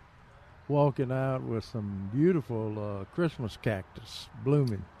somebody walking out with some beautiful Christmas cactus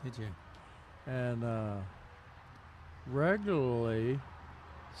blooming. Did you? And regularly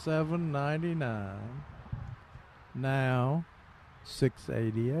 $7.99, now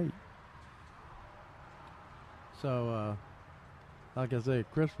 $6.88. So, like I say,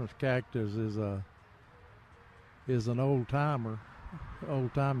 Christmas cactus is an old-timey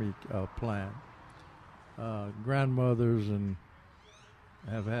plant. Grandmothers and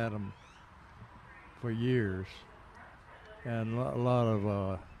have had them for years, and a lot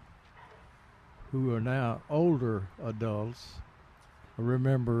of who are now older adults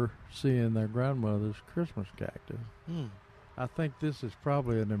remember seeing their grandmother's Christmas cactus. I think this is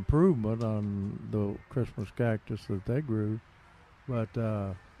probably an improvement on the Christmas cactus that they grew, but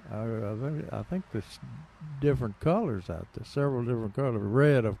I think there's different colors out there, several different colors.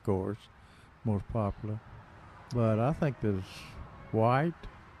 Red, of course, most popular, but I think there's white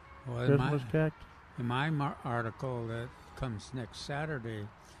Christmas cactus. In my article that comes next Saturday,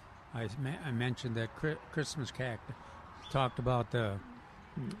 I mentioned that Christmas cactus, talked about the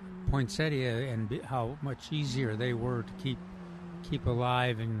poinsettia and how much easier they were to keep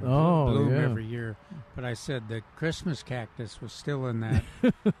alive and bloom every year. But I said the Christmas cactus was still in that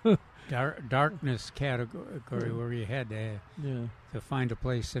darkness category where you had to find a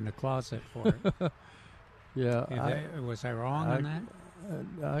place in the closet for it. Was I wrong on that?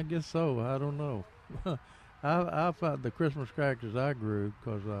 I guess so. I don't know. I found the Christmas cactus I grew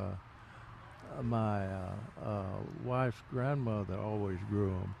because my wife's grandmother always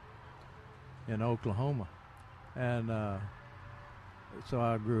grew them in Oklahoma, and so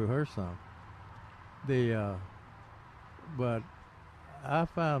I grew her some. But I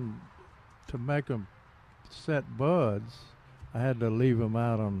found to make them set buds, I had to leave them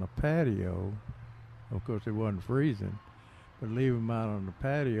out on the patio. Of course, it wasn't freezing, but leave them out on the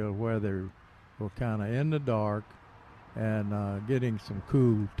patio where they were kind of in the dark and getting some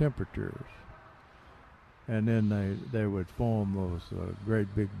cool temperatures. And then they would form those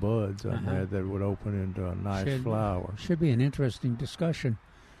great big buds on there that would open into a nice flower. Should be an interesting discussion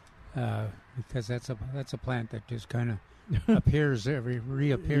because that's a plant that just kind of reappears every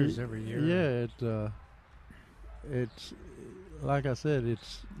year. Yeah, it's like I said,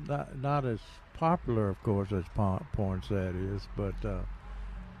 it's not as popular, of course, as poinsettia is, but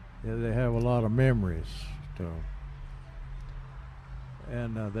they have a lot of memories to them.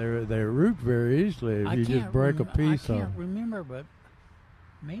 And they root very easily if you just break a piece of them. I can't remember, but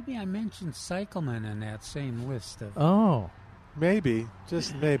maybe I mentioned cyclamen in that same list of... Oh. Maybe.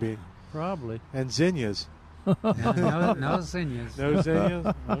 Just maybe. Probably. And zinnias. No zinnias. No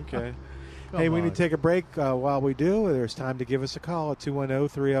zinnias? Okay. Hey, we need to take a break. While we do, there's time to give us a call at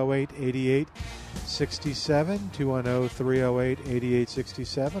 210-308-8867,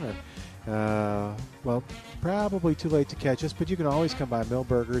 210-308-8867. Well, probably too late to catch us, but you can always come by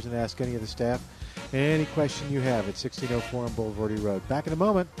Millburgers and ask any of the staff any question you have at 1604 on Boulevardy Road. Back in a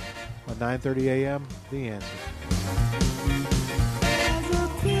moment on 9:30 a.m., The Answer. There's a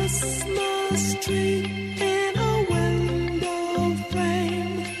Christmas tree in a window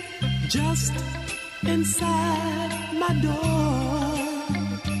frame just inside my door,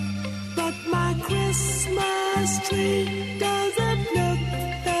 but my Christmas tree doesn't look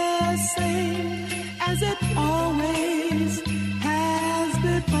the same as it always has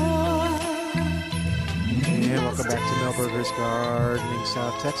before. And welcome back to Millburgers Gardening,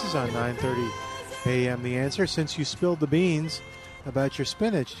 South Texas on 9:30 a.m. The Answer. Since you spilled the beans about your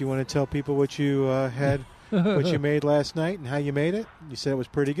spinach, do you want to tell people what you had, what you made last night, and how you made it? You said it was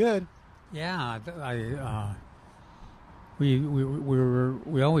pretty good. Yeah,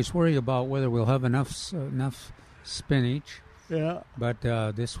 we always worry about whether we'll have enough spinach. Yeah. But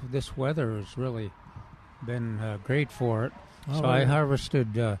this weather has really been great for it. So I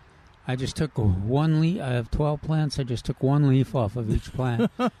harvested. I just took one leaf. I have 12 plants. I just took one leaf off of each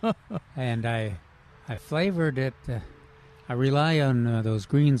plant, and I flavored it I rely on those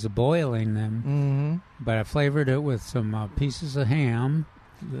greens of boiling them, but I flavored it with some pieces of ham.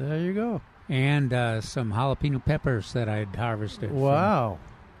 There you go. And some jalapeno peppers that I'd harvested. Wow.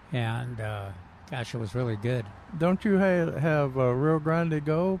 And, gosh, it was really good. Don't you have Rio Grande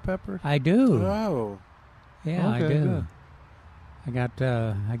Gold peppers? I do. Oh. Yeah, okay, I do. Good.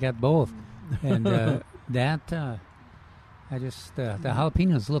 I got both. And the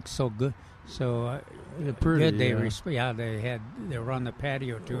jalapenos look so good. So they're pretty, good. They were on the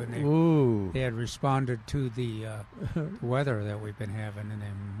patio too, and they had responded to the weather that we've been having, and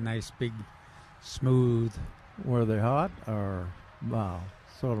them nice big, smooth. Were they hot or mild?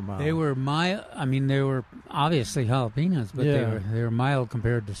 Sort of mild. They were mild. I mean, they were obviously jalapenos, but they were mild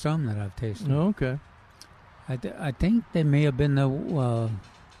compared to some that I've tasted. Okay. I think they may have been the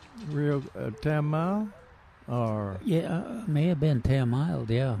real Tam Mild, or may have been Tam Mild.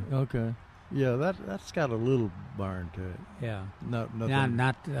 Yeah. Okay. Yeah, that's got a little burn to it. Yeah. Nothing.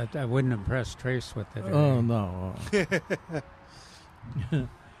 Not I wouldn't impress Trace with it. Oh no.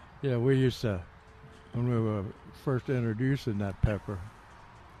 Yeah, we used to, when we were first introducing that pepper,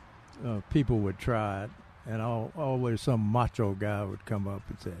 people would try it, and always some macho guy would come up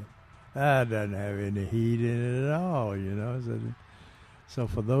and say, "That doesn't have any heat in it at all," you know. So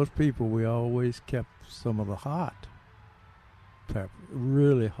for those people, we always kept some of the hot pepper,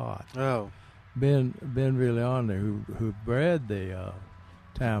 really hot. Oh. Ben Villani, who bred the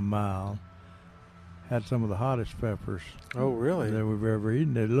Tam Mild, had some of the hottest peppers. Oh, really? That we've ever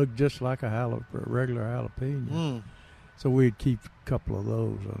eaten. They looked just like a regular jalapeno. So we'd keep a couple of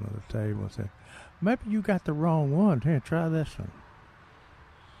those on the table and say, "Maybe you got the wrong one. Here, try this one."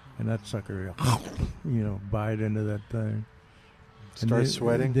 And that sucker, bite into that thing. Start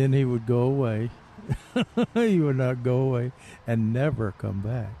sweating. Then he would go away. He would not go away and never come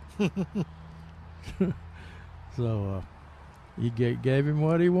back. So he gave him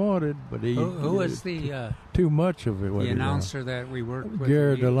what he wanted, but he who was the too much of it. The announcer that we worked with,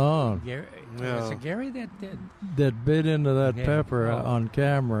 Gary DeLong. Was it Gary that did? That bit into that pepper on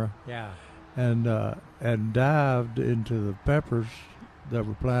camera. Yeah, and dived into the peppers that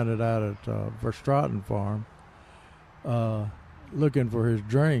were planted out at Verstraeten Farm, looking for his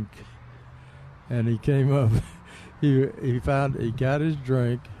drink, and he came up. He got his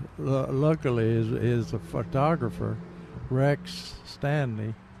drink. Luckily, his photographer, Rex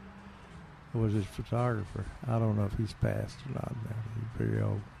Stanley, was his photographer. I don't know if he's passed or not now. He's pretty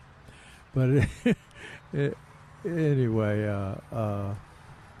old. But anyway,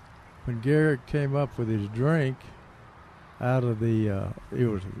 when Garrett came up with his drink out of it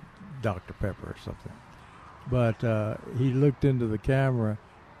was Dr. Pepper or something. But he looked into the camera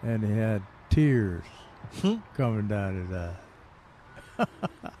and he had tears coming down his eye.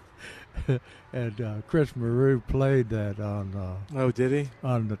 And Chris Maru played that on. Did he?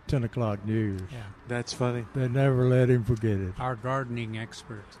 On the 10 o'clock news. Yeah, that's funny. They never let him forget it. Our gardening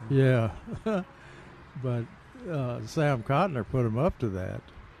expert. Yeah, but Sam Cotner put him up to that.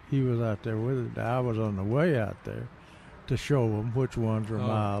 He was out there with it. I was on the way out there to show them which ones were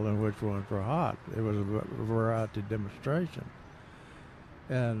mild and which ones were hot. It was a variety demonstration.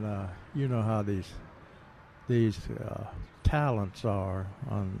 And you know how these talents are,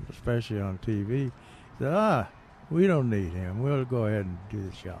 especially on TV. Said, we don't need him. We'll go ahead and do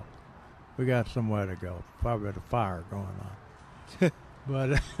the show. We got somewhere to go. Probably a fire going on.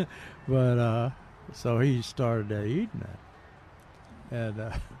 but so he started eating it,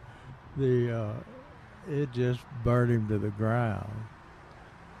 and it just burned him to the ground.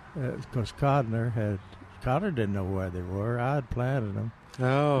 Because Cotner didn't know where they were. I had planted them.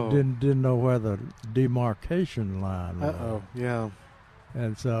 Oh. Didn't know where the demarcation line was. Yeah.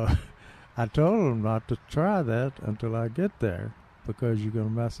 And so I told him not to try that until I get there, because you're going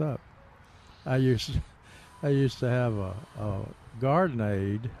to mess up. I used to have a garden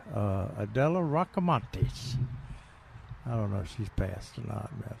aide, Adela Roccamontes. I don't know if she's passed or not.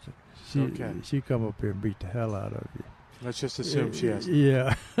 She come up here and beat the hell out of you. Let's just assume she has.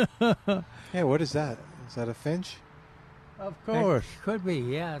 Yeah. Yeah, what is that? Is that a finch? Of course. It could be,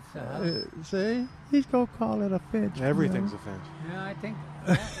 yeah. See? He's going to call it a finch. Everything's a finch. Yeah, I think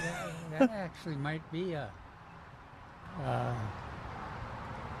that actually might be a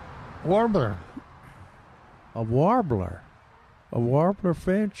warbler. A warbler? A warbler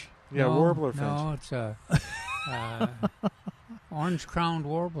finch? Yeah, warbler finch. No, it's a orange-crowned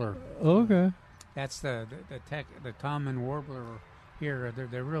warbler. Okay. That's the common warbler here.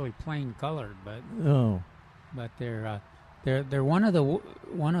 They're really plain colored, but they're one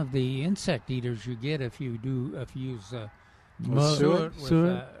of the insect eaters you get if you use suet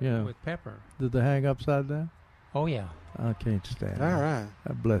with pepper. Did they hang upside down? Oh, yeah. I can't stand it. All right.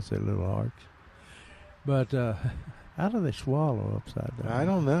 God bless their little hearts. But how do they swallow upside down? I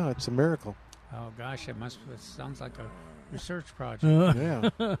don't know. It's a miracle. Oh, gosh, it sounds like a research project. Yeah.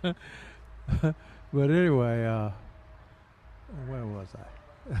 But anyway, where was I?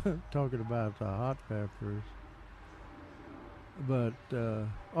 Talking about hot peppers. But,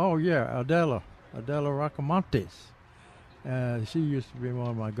 Adela Roccamontes. She used to be one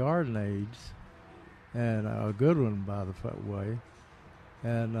of my garden aides, and a good one, by the way.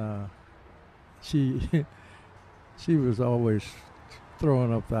 And she was always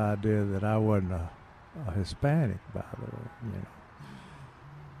throwing up the idea that I wasn't a Hispanic, by the way, you know.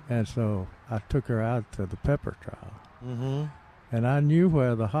 And so I took her out to the pepper trial. Mm-hmm. And I knew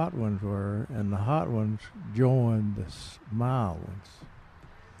where the hot ones were, and the hot ones joined the mild ones.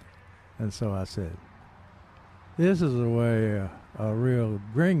 And so I said, this is the way a real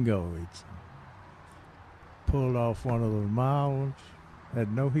gringo eats them. Pulled off one of those mild ones,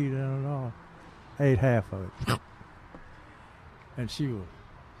 had no heat in it at all, ate half of it. And she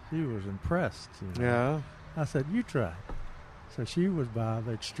was impressed. You know? Yeah. I said, you try it. So she was by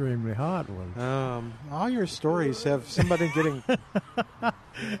the extremely hot one. All your stories have somebody getting...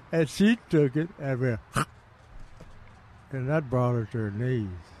 And she took it and went, and that brought her to her knees.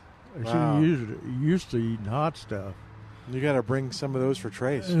 Wow. She used to eating hot stuff. You got to bring some of those for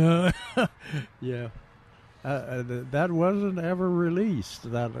Trace. Yeah. That wasn't ever released,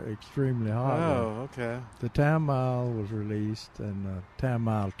 that extremely hot one. Oh, okay. The Tamile was released, and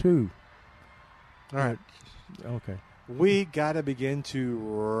Tamile 2. All right. Okay. We got to begin to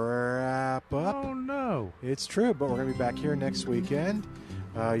wrap up. Oh, no. It's true, but we're going to be back here next weekend.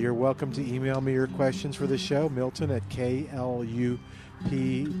 You're welcome to email me your questions for the show,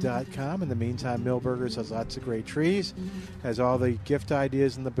 Milton@KLUP.com. In the meantime, Millburgers has lots of great trees, has all the gift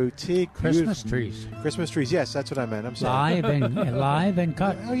ideas in the boutique. Christmas trees. Christmas trees, yes, that's what I meant. I'm sorry. Live and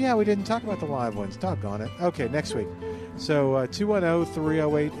cut. Oh, yeah, we didn't talk about the live ones. Doggone it. Okay, next week. So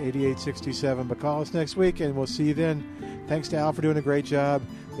 210-308-8867. But call us next week, and we'll see you then. Thanks to Al for doing a great job.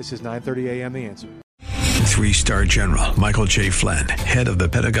 This is 9:30 a.m. The Answer. 3-star General Michael J. Flynn, head of the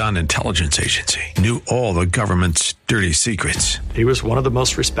Pentagon Intelligence Agency, knew all the government's dirty secrets. He was one of the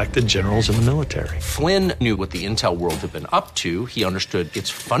most respected generals in the military. Flynn knew what the intel world had been up to. He understood its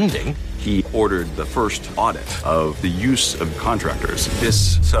funding. He ordered the first audit of the use of contractors.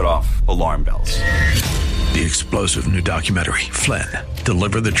 This set off alarm bells. The explosive new documentary, Flynn,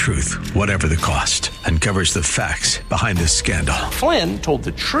 Deliver the Truth, Whatever the Cost, uncovers the facts behind this scandal. Flynn told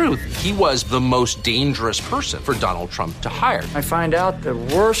the truth. He was the most dangerous person for Donald Trump to hire. I find out the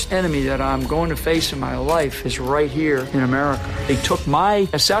worst enemy that I'm going to face in my life is right here in America. They took my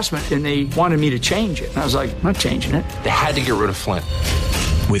assessment and they wanted me to change it. And I was like, I'm not changing it. They had to get rid of Flynn.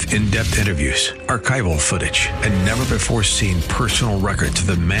 With in-depth interviews, archival footage, and never-before-seen personal records of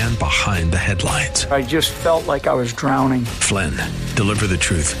the man behind the headlines. I just felt like I was drowning. Flynn, Deliver the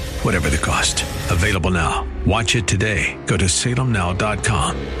Truth, Whatever the Cost. Available now. Watch it today. Go to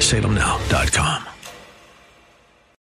salemnow.com. salemnow.com.